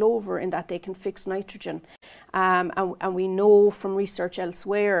manner to clover in that they can fix nitrogen, and we know from research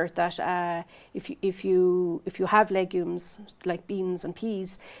elsewhere that if you have legumes like beans and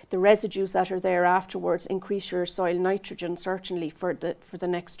peas, the residues that are there afterwards increase your soil nitrogen certainly for the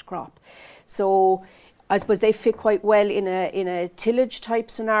next crop. So I suppose they fit quite well in a tillage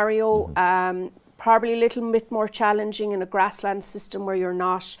type scenario. Probably a little bit more challenging in a grassland system where you're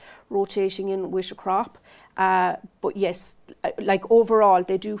not rotating in with a crop. But yes, like overall,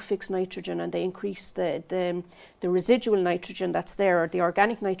 they do fix nitrogen and they increase the residual nitrogen that's there, or the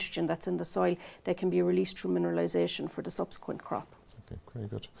organic nitrogen that's in the soil that can be released through mineralisation for the subsequent crop. Okay, very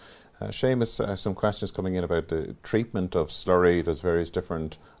good. Seamus, some questions coming in about the treatment of slurry. There's various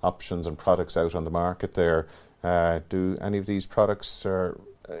different options and products out on the market there. Do any of these products,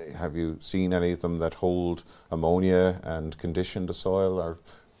 have you seen any of them that hold ammonia and condition the soil, or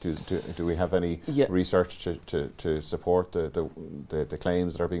do we have any research to support the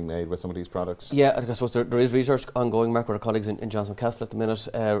claims that are being made with some of these products? Yeah, I suppose there is research ongoing, Mark, with our colleagues in Johnson Castle at the minute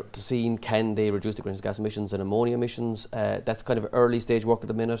to see can they reduce the greenhouse gas emissions and ammonia emissions. That's kind of early stage work at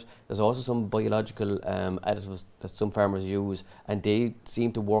the minute. There's also some biological additives that some farmers use, and they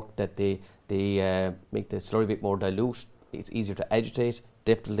seem to work that they make the slurry a bit more dilute. It's easier to agitate,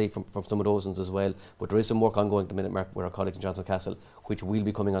 definitely from some of those ones as well. But there is some work ongoing at the minute, Mark, with our colleagues in Johnson Castle, which will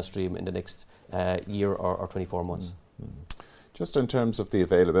be coming on stream in the next year or 24 months. Just in terms of the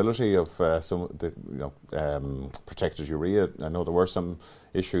availability of some of the protected urea, I know there were some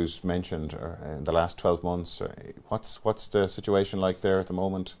issues mentioned in the last 12 months. What's the situation like there at the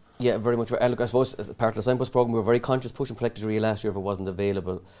moment? Yeah, very much. Look, I suppose as part of the Signpost programme, we were very conscious pushing protected urea last year if it wasn't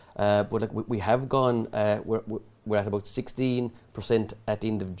available. But like we have gone, we're at about 16% at the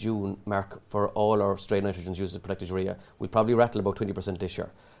end of June, Mark, for all our straight nitrogens used as protected urea. We'll probably rattle about 20% this year.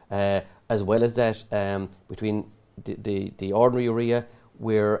 As well as that, between the ordinary urea,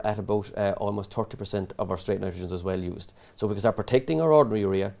 we're at about almost 30% of our straight nitrogens as well used. So we can start protecting our ordinary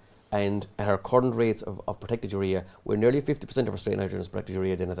urea, and at our current rates of protected urea, we're nearly 50% of our straight nitrogen is protected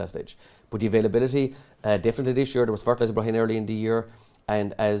urea then at that stage. But the availability, definitely this year, there was fertiliser brought in early in the year,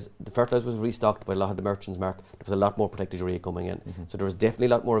 and as the fertiliser was restocked by a lot of the merchants, Mark, there was a lot more protected urea coming in. So there was definitely a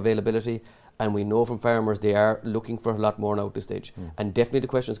lot more availability, and we know from farmers they are looking for a lot more now at this stage. And definitely the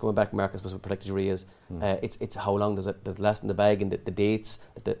question is coming back, Mark, I suppose, with protected urea is, it's how long does it last in the bag, and the dates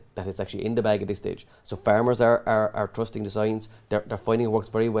that it's actually in the bag at this stage. So farmers are trusting the science, they're finding it works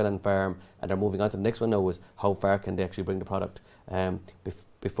very well on farm, and they're moving on to the next one now, is how far can they actually bring the product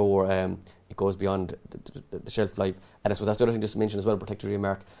before it goes beyond the shelf life. And I suppose that's the other thing just to mention as well, protected urea,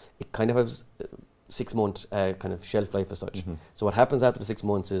 Mark, it kind of has 6 month kind of shelf life as such. So what happens after the 6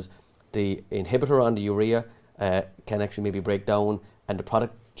 months is the inhibitor on the urea can actually maybe break down, and the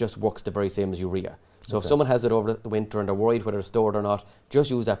product just works the very same as urea. So if someone has it over the winter and they're worried whether it's stored or not,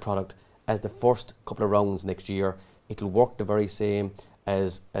 just use that product as the first couple of rounds next year. It'll work the very same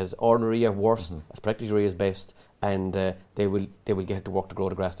as ordinary urea, worse, as protected urea is best, and they will get it to work to grow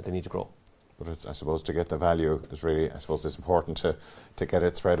the grass that they need to grow. But it's, I suppose, to get the value is really, I suppose, it's important to get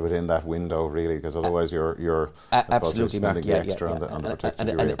it spread within that window, really, because otherwise you're absolutely, spending Mark, the extra on the protected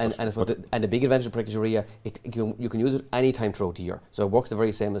urea. And the big advantage of protected urea, you can use it any time throughout the year. So it works the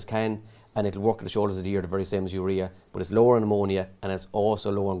very same as CAN, and it'll work at the shoulders of the year the very same as urea, but it's lower on ammonia and it's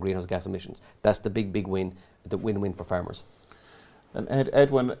also lower on greenhouse gas emissions. That's the big win, the win-win for farmers. And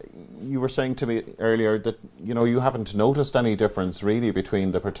Edwin, you were saying to me earlier that you haven't noticed any difference really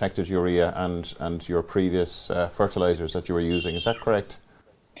between the protected urea and your previous fertilisers that you were using. Is that correct?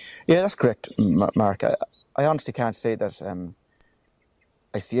 Yeah, that's correct, Mark. I honestly can't say that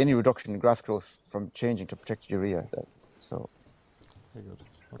I see any reduction in grass growth from changing to protected urea. So, very good.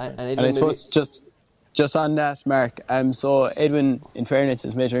 Okay. And I suppose just on that, Mark. So Edwin, in fairness,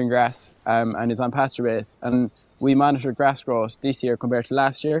 is measuring grass and is on pasture base, and we monitored grass growth this year compared to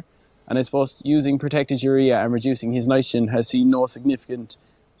last year, and I suppose using protected urea and reducing his nitrogen has seen no significant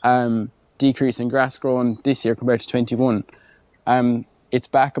decrease in grass growing this year compared to 21. It's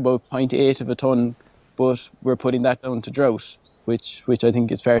back about 0.8 of a tonne, but we're putting that down to drought, which I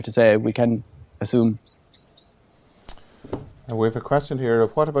think is fair to say, we can assume. And we have a question here.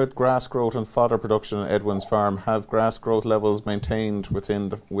 What about grass growth and fodder production on Edwin's farm? Have grass growth levels maintained with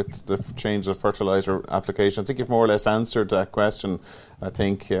the change of fertiliser application? I think you've more or less answered that question. I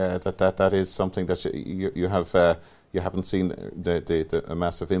think that is something that you haven't seen a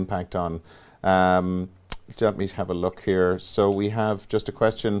massive impact on. Let me have a look here. So we have just a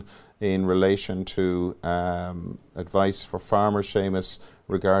question in relation to advice for farmers, Seamus,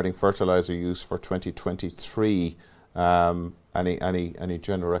 regarding fertiliser use for 2023. Any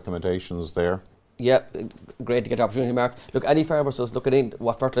general recommendations there? Yeah, great to get the opportunity, Mark. Look, any farmer who's looking in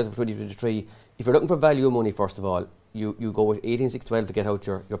what fertiliser for 2023, if you're looking for value of money, first of all, you go with 18612 to get out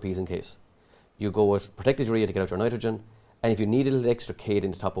your P's and K's. You go with protected urea to get out your nitrogen, and if you need a little extra K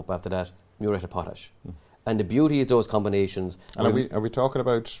in to top up after that, muriate of potash. And the beauty is those combinations. And are we talking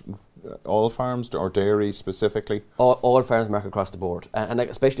about all farms or dairy specifically? All farms, Mark, across the board, and like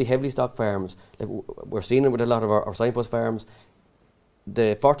especially heavily stocked farms. Like we're seeing it with a lot of our signpost farms.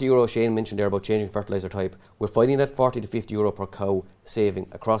 The €40 Shane mentioned there about changing fertiliser type, we're finding that €40 to €50 per cow saving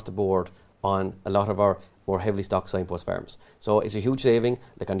across the board on a lot of our more heavily stocked signpost farms. So it's a huge saving.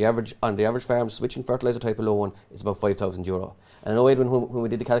 Like on the average farm, switching fertiliser type alone is about €5,000. And I know, Edwin, when we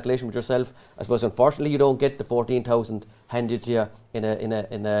did the calculation with yourself, I suppose unfortunately you don't get the 14,000 handed to you in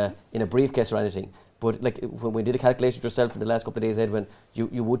a briefcase or anything. But like when we did a calculation with yourself in the last couple of days, Edwin,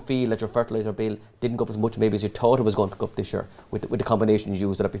 you would feel that your fertiliser bill didn't go up as much maybe as you thought it was going to go up this year with the combination you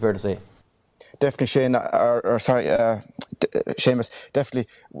used. Would that be fair to say? Definitely, Shane. Seamus. Definitely.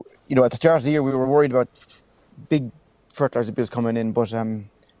 At the start of the year, we were worried about big fertiliser bills coming in, but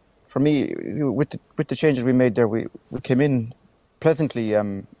for me, with the changes we made there, we came in pleasantly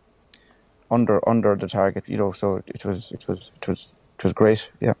under the target. So it was great.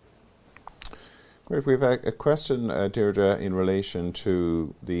 Yeah. Great. We have a question, Deirdre, in relation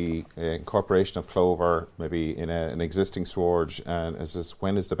to the incorporation of clover, maybe in an existing sward, and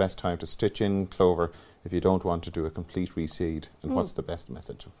when is the best time to stitch in clover if you don't want to do a complete reseed, and what's the best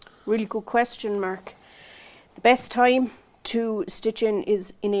method? Really good question, Mark. The best time to stitch in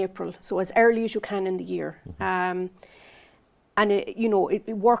is in April, so as early as you can in the year. And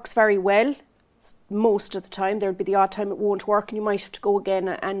it works very well. Most of the time, there'll be the odd time it won't work, and you might have to go again,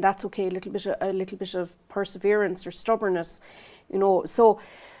 and that's okay. A little bit of perseverance or stubbornness, So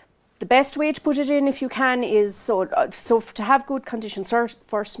The best way to put it in, if you can, is so to have good conditions.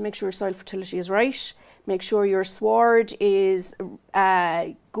 First, make sure your soil fertility is right. Make sure your sward is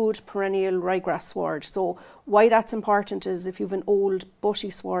good perennial ryegrass sward. So why that's important is if you have an old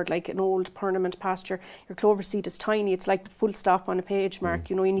butty sward, like an old permanent pasture, your clover seed is tiny. It's like the full stop on a page, Mark.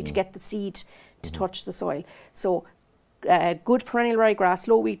 You know, you need to get the seed to touch the soil. So good perennial ryegrass,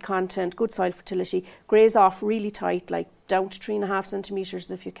 low weed content, good soil fertility, graze off really tight, like down to 3.5 centimetres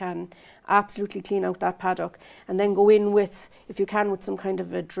if you can. Absolutely clean out that paddock, and then go in with, if you can, with some kind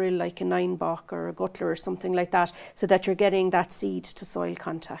of a drill like a 9-bock or a guttler or something like that, so that you're getting that seed to soil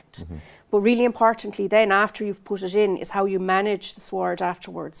contact. But really importantly then, after you've put it in, is how you manage the sward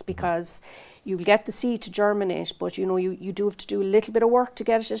afterwards, because you'll get the seed to germinate, but you know, you do have to do a little bit of work to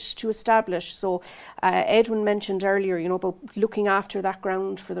get it to establish. So Edwin mentioned earlier, you know, about looking after that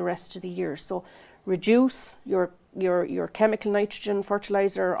ground for the rest of the year. So reduce your chemical nitrogen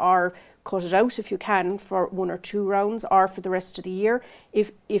fertilizer, or cut it out if you can for 1 or 2 rounds, or for the rest of the year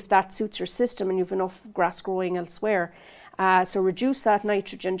if that suits your system and you've enough grass growing elsewhere. So reduce that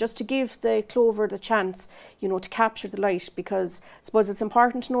nitrogen just to give the clover the chance, you know, to capture the light, because I suppose it's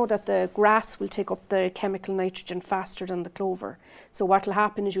important to know that the grass will take up the chemical nitrogen faster than the clover. So what will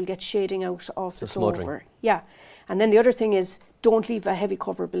happen is you'll get shading out of the clover. Smothering. Yeah. And then the other thing is, don't leave a heavy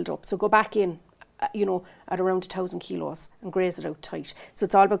cover build up. So go back in, you know, at around 1,000 kilos and graze it out tight. So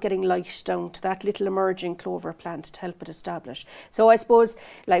it's all about getting light down to that little emerging clover plant to help it establish. So I suppose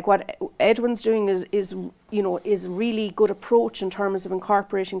like what Edwin's doing is you know, is really good approach in terms of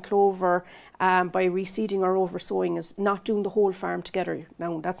incorporating clover by reseeding or oversowing, is not doing the whole farm together.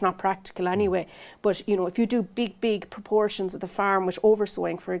 Now that's not practical anyway, but you know, if you do big proportions of the farm with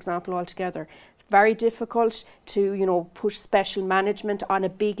oversowing, for example, altogether, very difficult to, you know, push special management on a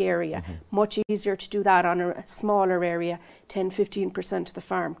big area. Much easier to do that on a smaller area, 10-15% of the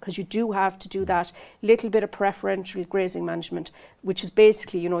farm, because you do have to do that little bit of preferential grazing management, which is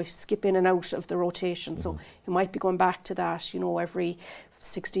basically, you know, you skip in and out of the rotation. So you might be going back to that, you know, every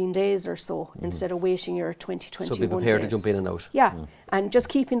 16 days or so, instead of waiting your 20-21 So be prepared days. to jump in and out. Yeah, and just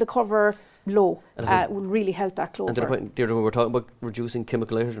keeping the cover low will really help that clover. And to the point, Deirdre, when we're talking about reducing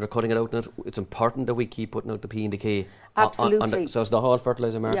chemical nitrogen or cutting it out, it's important that we keep putting out the P and the K. Absolutely. So it's the whole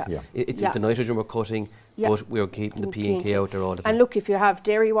fertiliser, Mark. Yeah. It's the nitrogen we're cutting, but we're keeping the P and K out there all the time. And look, if you have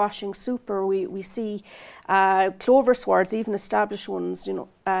dairy washing super, we see clover swards, even established ones, you know,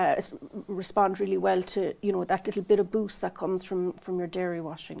 respond really well to, you know, that little bit of boost that comes from your dairy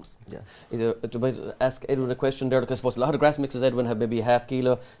washings. Yeah. Do I ask Edwin a question there? Because I suppose a lot of grass mixes, Edwin, have maybe 0.5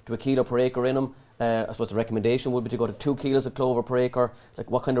 kilo to 1 kilo per acre in them. I suppose the recommendation would be to go to 2 kilos of clover per acre. Like,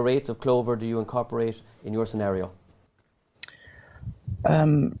 what kind of rates of clover do you incorporate in your scenario?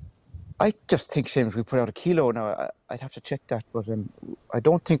 I just think, Seamus, we put out 1 kilo now. I'd have to check that, but I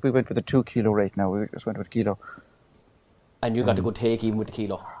don't think we went with a 2 kilo rate now. We just went with 1 kilo. And you got a good take even with the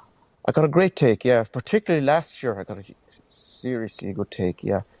kilo? I got a great take, yeah. Particularly last year, I got a seriously good take,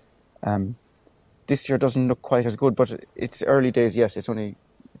 yeah. This year doesn't look quite as good, but it's early days yet. It's only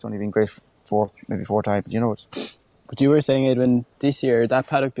been grazed maybe four times, you know. But you were saying, Edwin, this year that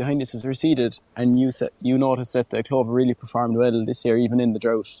paddock behind us is reseeded, and you noticed that the clover really performed well this year, even in the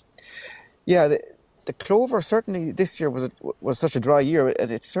drought. Yeah, the clover certainly this year was such a dry year,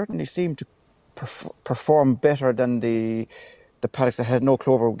 and it certainly seemed to perform better than the paddocks that had no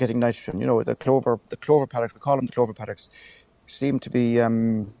clover getting nitrogen. You know, the clover paddocks, we call them the clover paddocks, seemed to be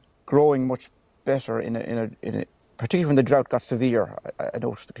growing much better in a particularly when the drought got severe. I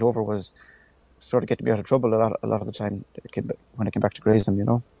noticed the clover was sort of getting me out of trouble a lot of the time when I came back to graze them, you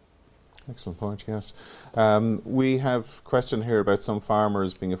know. Excellent point, yes. We have a question here about some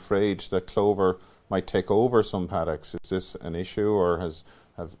farmers being afraid that clover might take over some paddocks. Is this an issue, or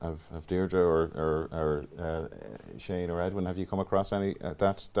have Deirdre or Shane or Edwin, have you come across any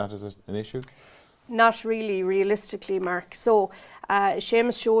that is an issue? Not really, realistically, Mark. So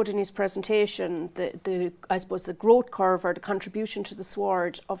Seamus showed in his presentation the I suppose the growth curve, or the contribution to the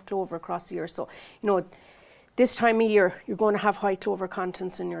sward of clover across the year. So, you know, this time of year you're going to have high clover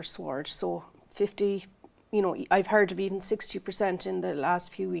contents in your sward. So 50, you know, I've heard of even 60% in the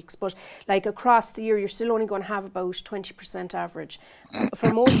last few weeks. But like across the year, you're still only going to have about 20% average.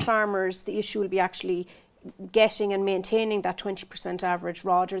 For most farmers, the issue will be actually getting and maintaining that 20% average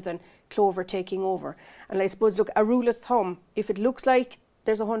rather than clover taking over. And I suppose, look, a rule of thumb, if it looks like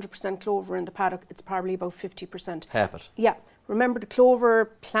there's 100% clover in the paddock, it's probably about 50%. Half it. Yeah, remember the clover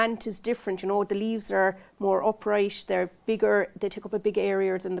plant is different, you know, the leaves are more upright, they're bigger, they take up a big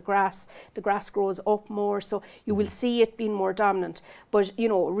area than the grass grows up more, so you will see it being more dominant. But, you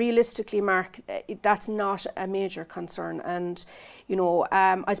know, realistically, Mark, that's not a major concern. And, you know,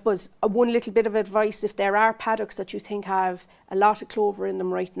 I suppose one little bit of advice, if there are paddocks that you think have a lot of clover in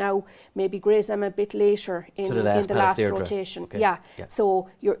them right now, maybe graze them a bit later in the last rotation. Okay. Yeah, so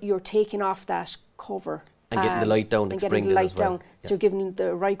you're taking off that cover. And getting the light down and getting the light down. So you're giving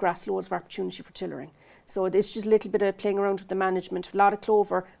the ryegrass loads of opportunity for tillering. So it's just a little bit of playing around with the management. A lot of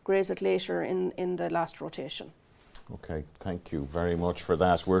clover, graze it later in the last rotation. Okay, thank you very much for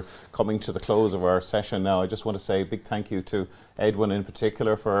that. We're coming to the close of our session now. I just want to say a big thank you to Edwin in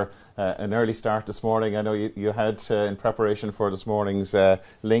particular for an early start this morning. I know you had in preparation for this morning's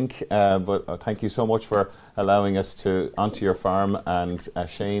link, but thank you so much for allowing us onto your farm. And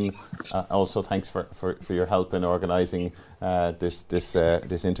Shane, also thanks for your help in organising this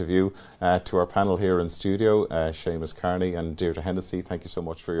interview. To our panel here in studio, Seamus Kearney and Deirdre Hennessy, thank you so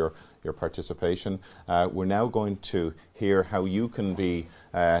much for your participation. We're now going to hear how you can be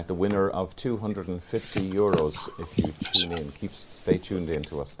the winner of €250 if you tune in. Stay tuned in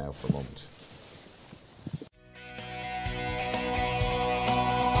to us now for a moment.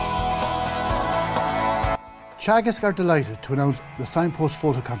 Teagasc are delighted to announce the Signpost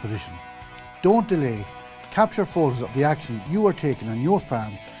Photo Competition. Don't delay. Capture photos of the action you are taking on your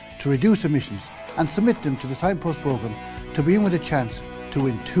farm to reduce emissions and submit them to the Signpost programme to be in with a chance to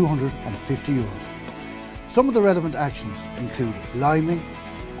win €250. Some of the relevant actions include liming,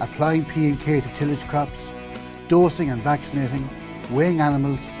 applying P&K to tillage crops, dosing and vaccinating, weighing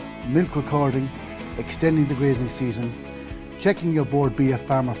animals, milk recording, extending the grazing season, checking your board BF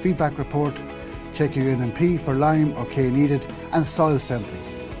farmer feedback report, checking your NMP for lime or K needed, and soil sampling.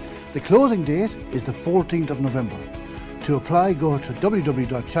 The closing date is the 14th of November. To apply, go to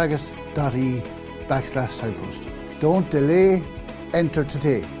www.teagasc.ie/signpost. Don't delay, enter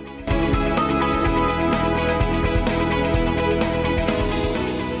today.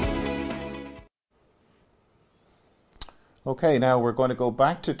 Okay, now we're going to go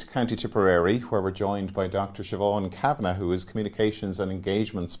back to County Tipperary, where we're joined by Dr Siobhan Kavanagh, who is Communications and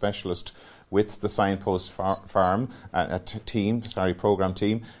Engagement Specialist with the Signpost Programme team.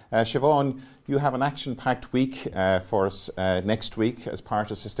 Siobhan, you have an action-packed week for us next week as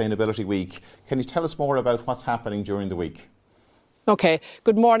part of Sustainability Week. Can you tell us more about what's happening during the week? Okay,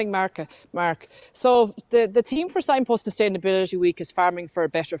 good morning, Mark. So the theme for Signpost Sustainability Week is Farming for a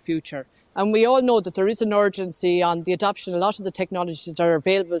Better Future. And we all know that there is an urgency on the adoption of a lot of the technologies that are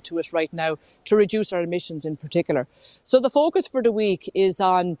available to us right now to reduce our emissions in particular. So the focus for the week is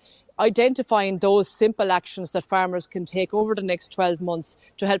on identifying those simple actions that farmers can take over the next 12 months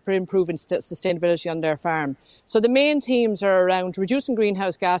to help improve sustainability on their farm. So the main themes are around reducing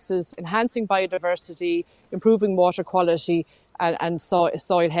greenhouse gases, enhancing biodiversity, improving water quality and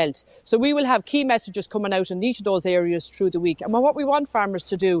soil health. So we will have key messages coming out in each of those areas through the week. And what we want farmers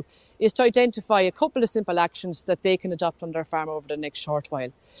to do is to identify a couple of simple actions that they can adopt on their farm over the next short while.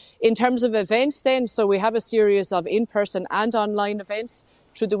 In terms of events then, so we have a series of in-person and online events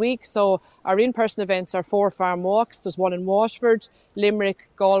through the week. So our in-person events are 4 farm walks. There's one in Washford, Limerick,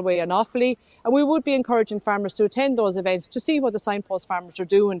 Galway and Offaly. And we would be encouraging farmers to attend those events to see what the Signpost farmers are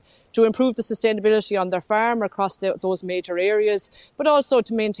doing to improve the sustainability on their farm across those major areas, but also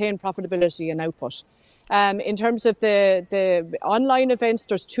to maintain profitability and output. In terms of the online events,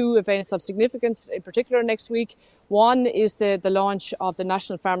 there's 2 events of significance in particular next week. One is the launch of the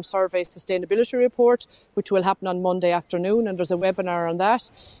National Farm Survey Sustainability Report, which will happen on Monday afternoon, and there's a webinar on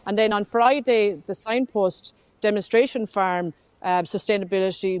that. And then on Friday, the Signpost Demonstration Farm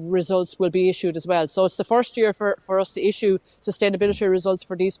sustainability results will be issued as well. So it's the first year for us to issue sustainability results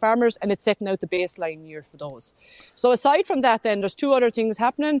for these farmers, and it's setting out the baseline year for those. So aside from that then, there's 2 other things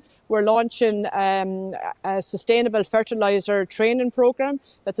happening. We're launching a sustainable fertiliser training programme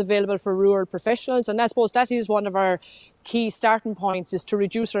that's available for rural professionals, and I suppose that is one of our key starting points, is to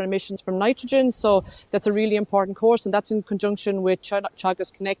reduce our emissions from nitrogen. So that's a really important course, and that's in conjunction with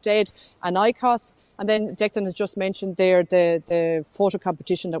Teagasc Connect Ed and ICOS. And then Declan has just mentioned there the photo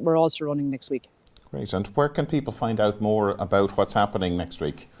competition that we're also running next week. Great. And where can people find out more about what's happening next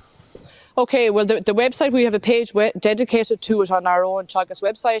week? Okay, well, the website, we have a page dedicated to it on our own Teagasc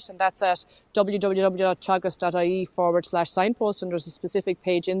website, and that's at www.teagasc.ie/signpost, and there's a specific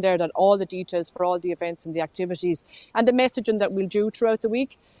page in there that all the details for all the events and the activities and the messaging that we'll do throughout the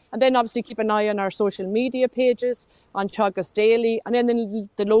week. And then obviously keep an eye on our social media pages, on Teagasc Daily, and then in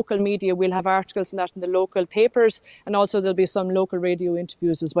the local media we'll have articles and that in the local papers, and also there'll be some local radio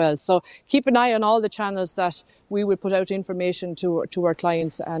interviews as well. So keep an eye on all the channels that we will put out information to our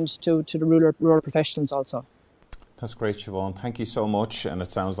clients and to the rural professionals also. That's great, Siobhan. Thank you so much, and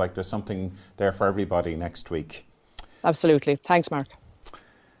it sounds like there's something there for everybody next week. Absolutely. Thanks, Mark.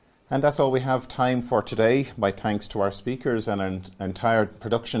 And that's all we have time for today. My thanks to our speakers and our entire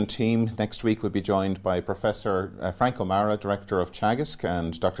production team. Next week we'll be joined by Professor Frank O'Mara, Director of Teagasc,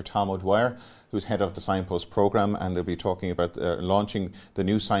 and Dr Tom O'Dwyer, who's Head of the Signpost Programme, and they'll be talking about launching the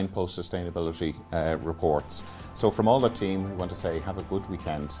new Signpost Sustainability reports. So from all the team, we want to say have a good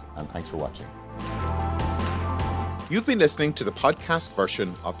weekend, and thanks for watching. You've been listening to the podcast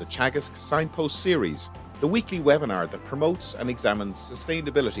version of the Teagasc Signpost Series, the weekly webinar that promotes and examines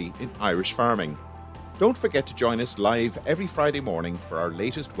sustainability in Irish farming. Don't forget to join us live every Friday morning for our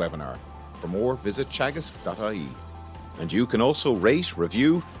latest webinar. For more, visit teagasc.ie. And you can also rate,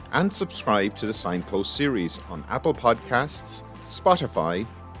 review and subscribe to the Signpost Series on Apple Podcasts, Spotify,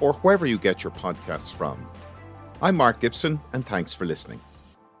 or wherever you get your podcasts from. I'm Mark Gibson, and thanks for listening.